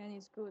opponent's hand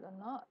is good or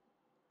not.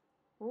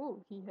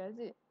 Oh, he has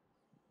it.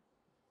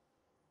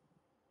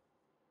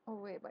 Oh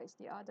wait, but it's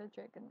the other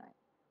Dragonite.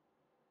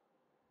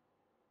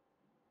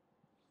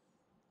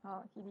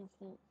 Oh, he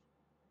DC.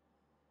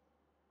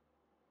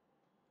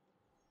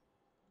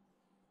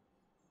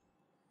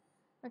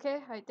 Okay,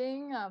 I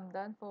think I'm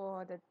done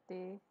for the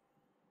day.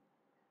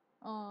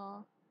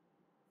 Oh,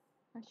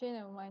 actually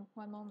never mind,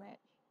 one more match.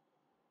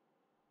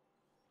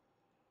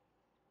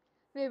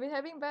 We've been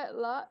having bad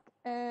luck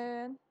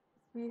and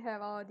we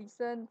have our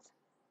decent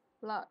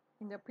luck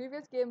in the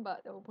previous game,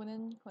 but the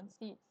opponent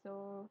concedes.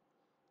 So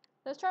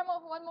let's try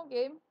one more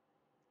game.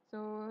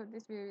 So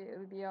this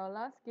will be our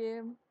last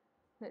game.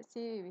 Let's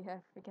see if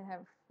we can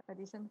have a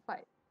decent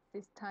fight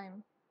this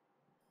time.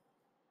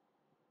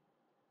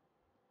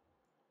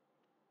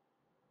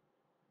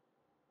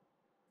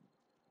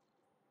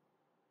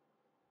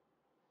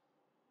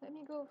 Let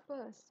me go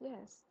first.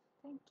 Yes,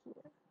 thank you.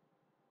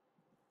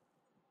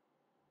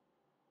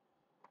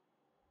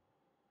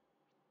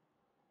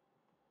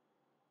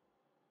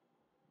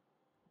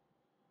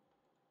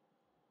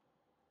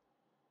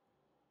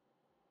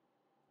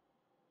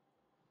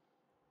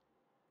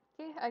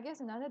 Okay, I guess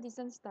another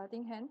decent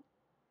starting hand.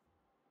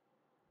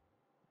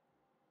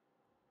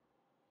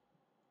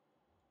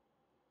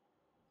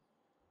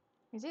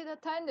 Is it the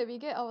time that we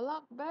get our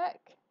luck back?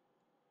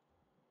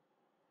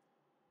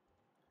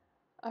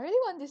 I really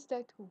want this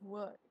deck to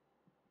work.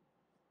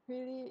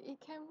 Really, it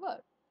can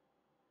work.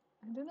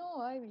 I don't know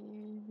why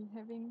we've been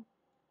having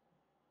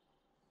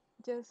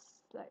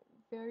just like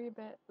very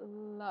bad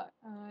luck.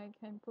 I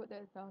can put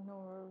that down,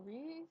 no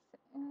worries.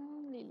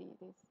 And Lily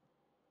this.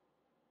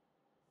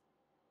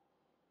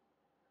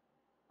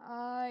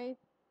 I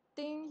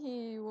think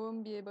he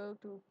won't be able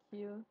to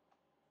kill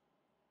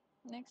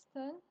next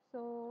turn,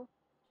 so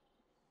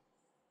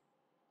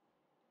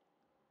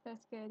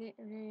let's get it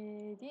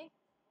ready.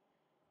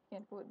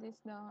 Can put this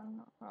down,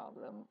 no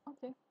problem.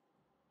 Okay,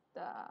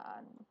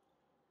 done.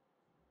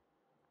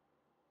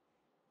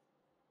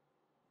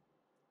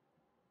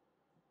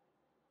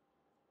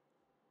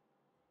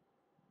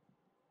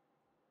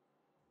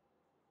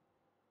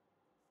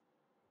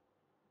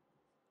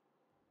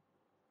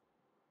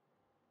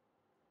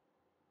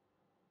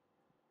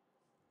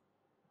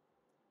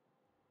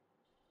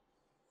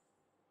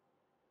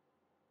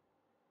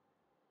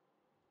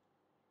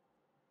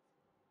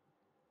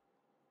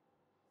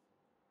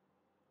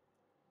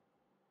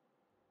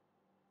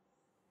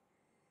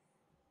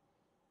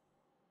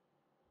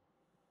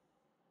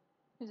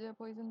 Is there a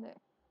poison deck?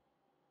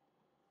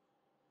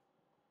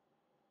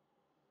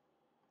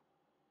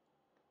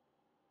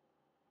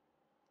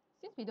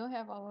 Since we don't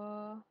have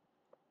our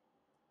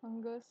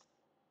Amoongus,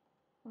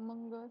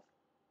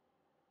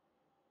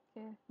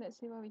 okay, let's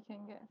see what we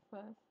can get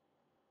first.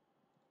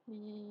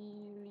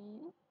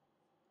 Really?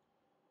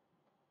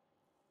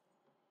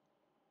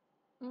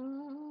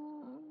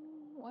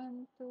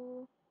 1,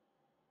 2.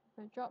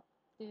 If I drop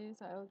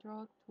this, I'll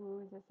draw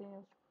 2. It's the same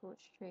as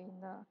Coach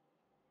Trainer.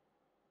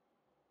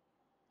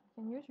 I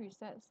can use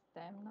Reset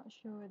Stem. Not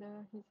sure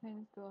whether his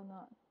hands go or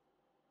not.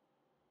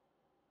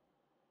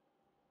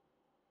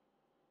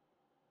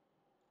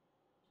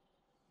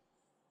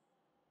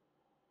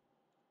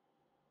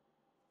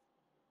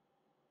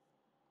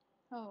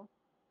 Oh.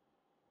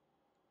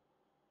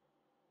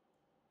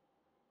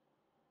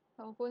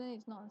 Our opponent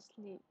is not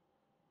asleep.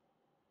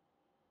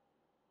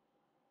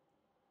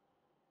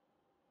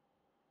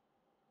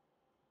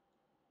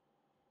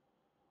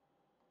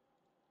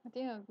 I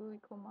think I'll go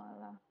with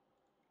Komala.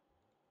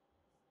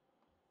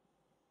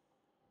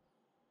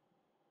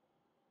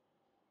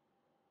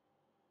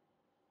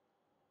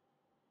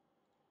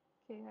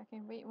 Okay, I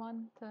can wait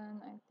 1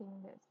 turn. I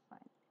think that's fine.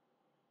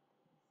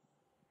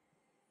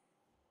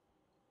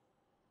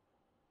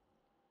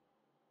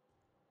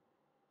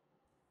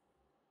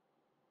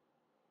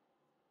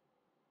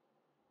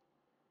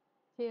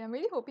 Okay, I'm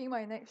really hoping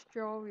my next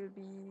draw will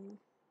be...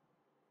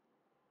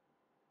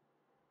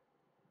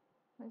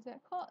 what is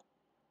that called?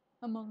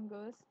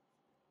 Amoongus.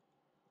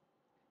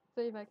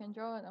 So if I can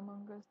draw an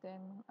Amoongus,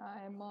 then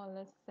I am more or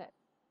less set.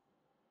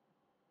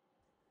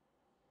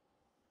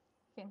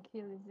 Can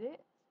kill, is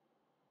it?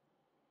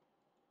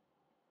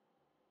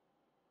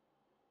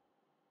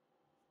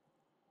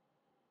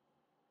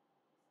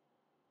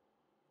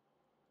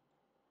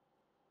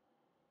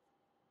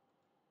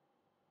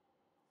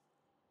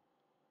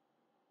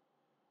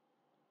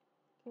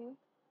 Okay.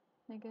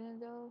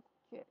 Negative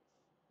GX.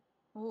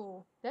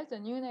 Oh, that's a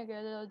new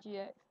Negative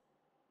GX.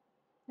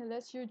 It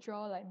lets you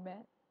draw like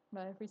mad,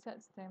 but it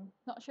resets them.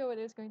 Not sure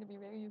whether it's going to be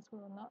very useful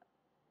or not.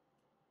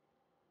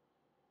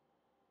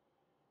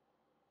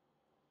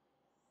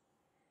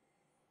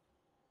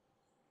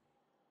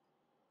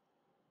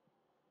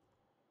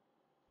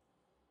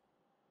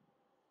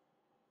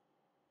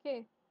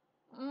 Okay.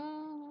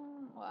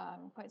 Wow,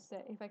 I'm quite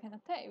sad. If I can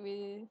attack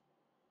with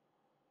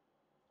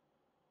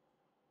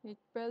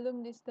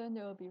Breloom this turn,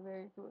 that will be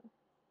very good.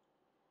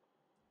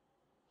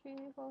 3,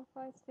 4,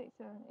 5, 6,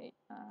 7, 8.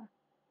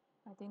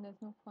 I think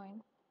there's no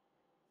point.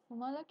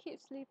 Komala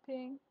keeps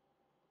sleeping.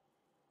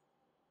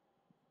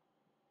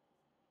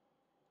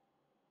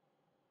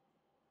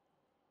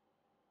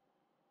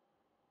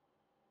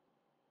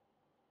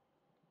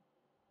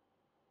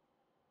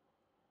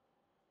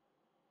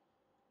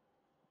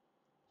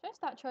 Should I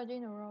start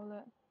charging the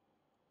Rowlet?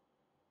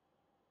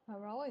 My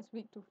Rowlet is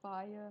weak to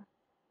fire.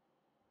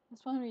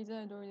 That's one reason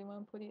I don't really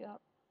want to put it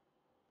up.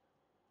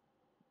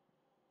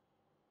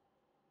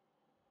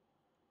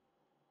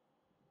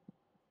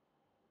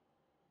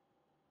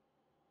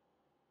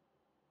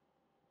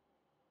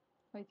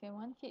 But you can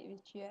one hit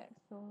with GX,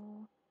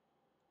 so...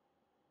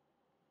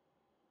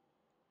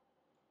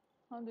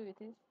 I'll do with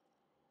this.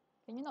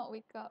 Can you not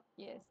wake up?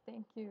 Yes,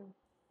 thank you.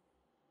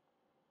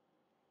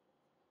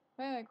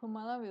 Well, my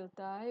Komala will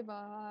die,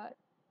 but...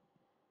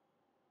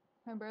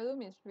 my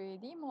Breloom is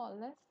ready, more or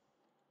less.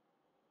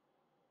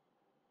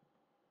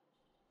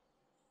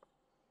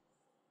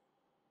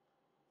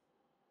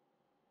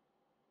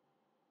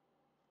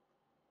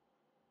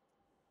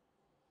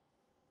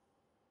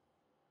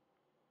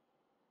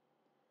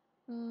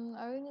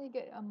 I really need to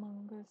get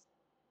Amoongus.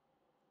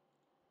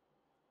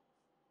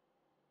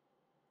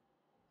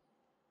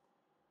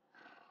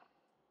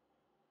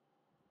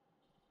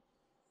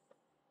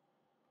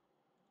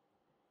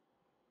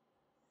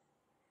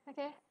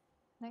 Okay,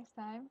 next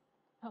time,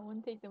 I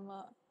won't take them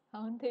out. I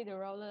won't take the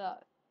Rowlet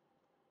out.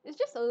 It's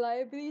just a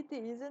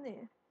liability, isn't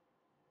it?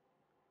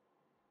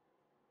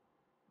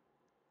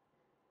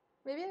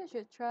 Maybe I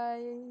should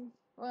try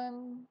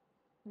one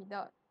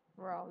without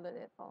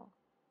Rowlet at all.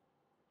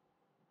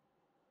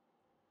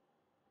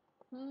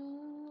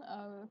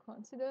 I will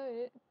consider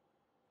it.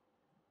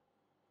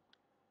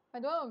 I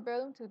don't want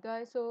Breloom to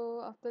die,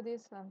 so after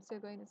this, I'm still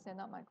going to send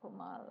out my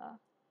Komala.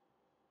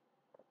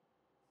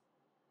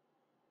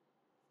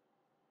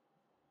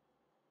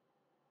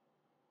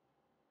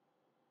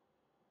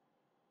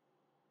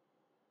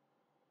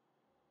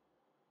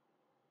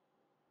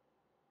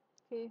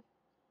 Okay,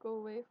 go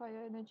away,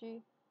 fire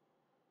energy.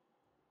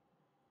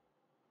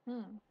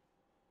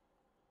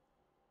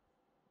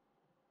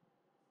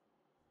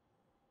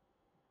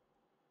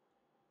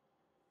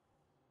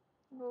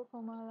 Go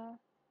Komala.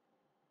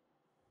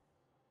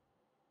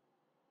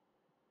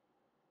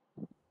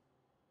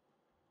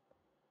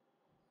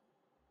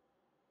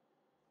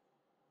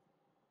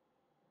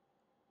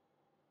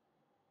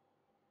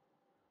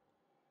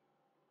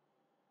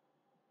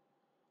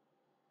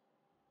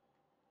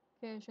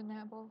 Okay, I should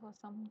nabble for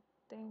something,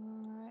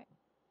 right?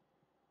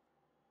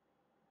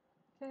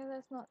 Okay,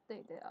 let's not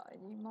take that out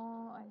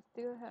anymore. I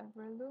still have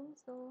Breloom,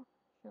 so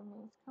show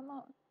me it's come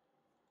out.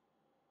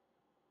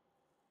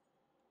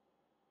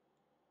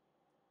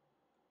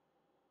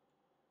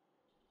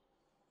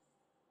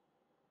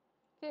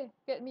 Okay,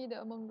 get me the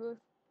Amoongus.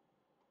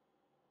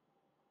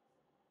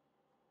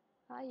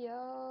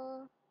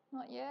 Hiya!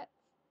 Not yet.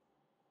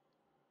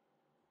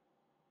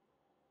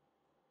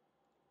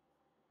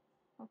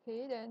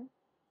 Okay then.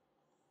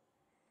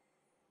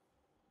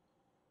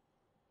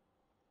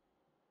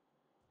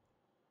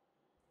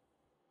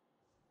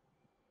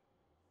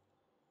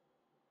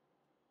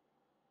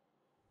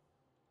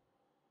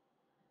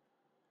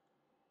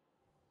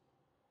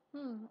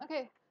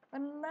 Okay.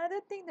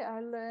 Another thing that I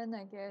learned,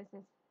 I guess,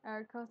 is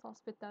Erica's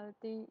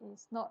hospitality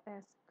is not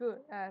as good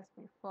as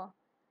before.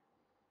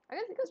 I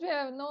guess because we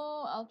have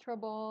no Ultra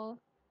Ball.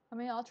 I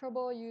mean, Ultra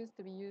Ball used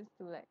to be used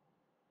to like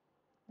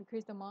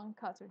decrease the amount of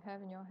cards you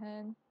have in your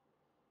hand.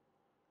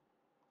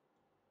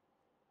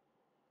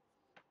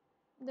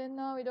 Then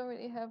now we don't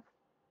really have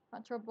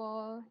Ultra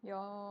Ball.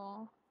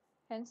 Your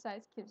hand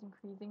size keeps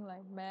increasing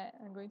like mad.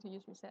 I'm going to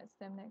use Reset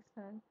Stem next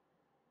turn.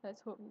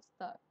 Let's hope it's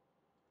stuck.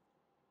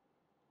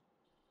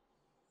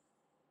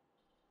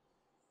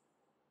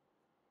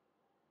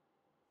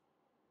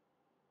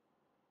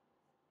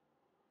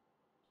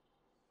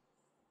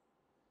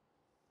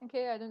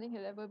 Okay, I don't think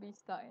he'll ever be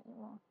stuck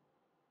anymore.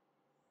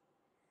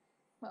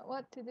 But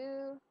what to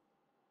do?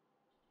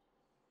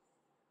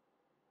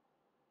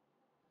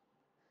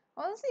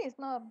 Honestly, it's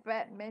not a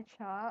bad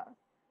matchup.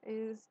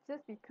 It's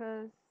just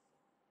because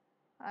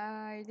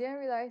I didn't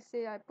realize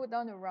it. I put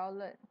down the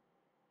Rowlet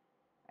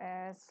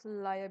as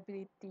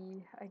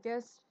liability. I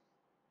guess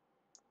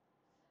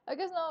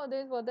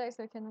nowadays for decks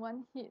that can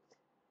one hit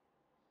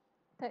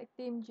tag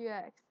team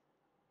GX,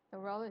 the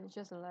Rowlet is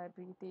just a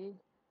liability.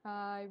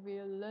 I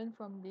will learn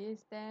from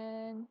this,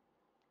 then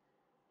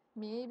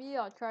maybe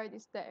I'll try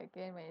this deck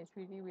again when it's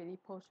really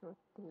post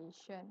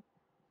rotation.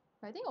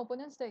 I think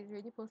opponent's deck is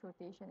really post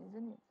rotation,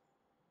 isn't it?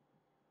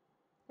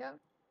 Yep,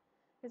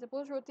 it's a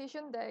post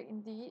rotation deck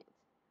indeed.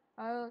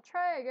 I'll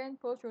try again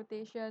post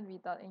rotation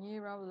without any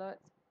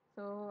Rowlets,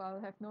 so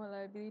I'll have no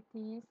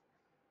liabilities.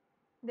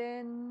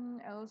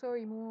 Then I'll also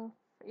remove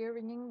ear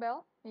ringing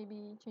bell,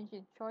 maybe change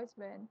it choice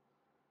band.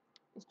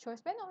 Is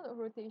choice band out of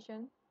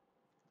rotation?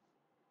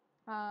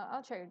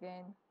 I'll check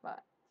again,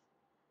 but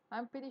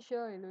I'm pretty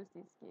sure I lose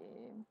this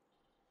game.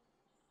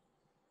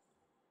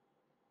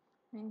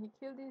 I mean, he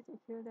killed this, he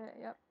killed that.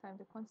 Yep, time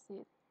to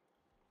concede.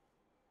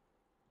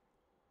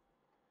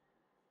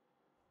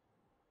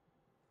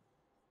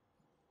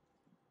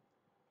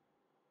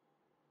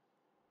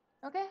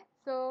 Okay,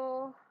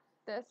 so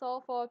that's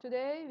all for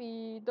today.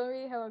 We don't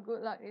really have a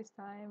good luck this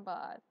time,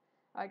 but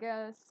I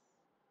guess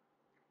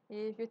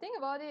if you think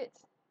about it,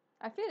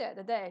 I feel that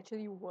the deck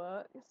actually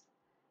works.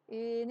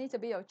 It needs a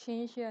bit of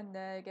change here and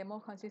there, get more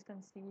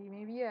consistency.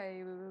 Maybe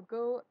I will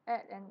go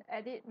add and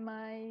edit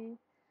my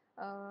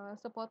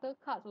supporter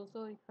cards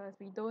also, because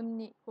we don't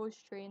need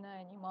Coach Trainer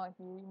anymore if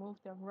you remove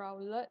the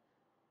Rowlet.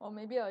 Or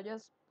maybe I'll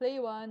just play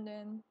one,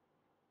 then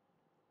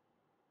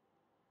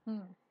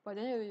but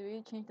then it will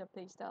really change the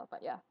playstyle.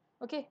 But yeah,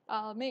 okay,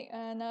 I'll make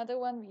another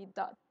one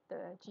without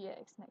the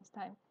GX next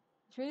time.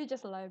 It's really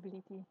just a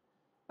liability.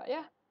 But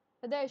yeah,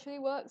 that actually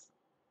works.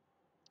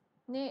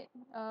 Need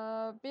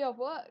a bit of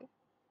work.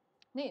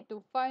 Need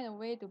to find a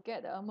way to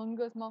get the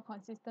Amoongus more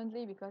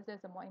consistently, because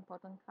that's a more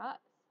important card.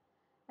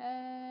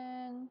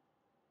 And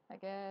I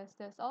guess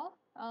that's all.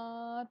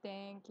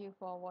 Thank you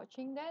for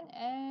watching then,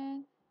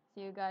 and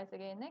see you guys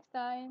again next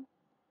time.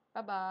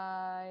 Bye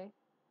bye.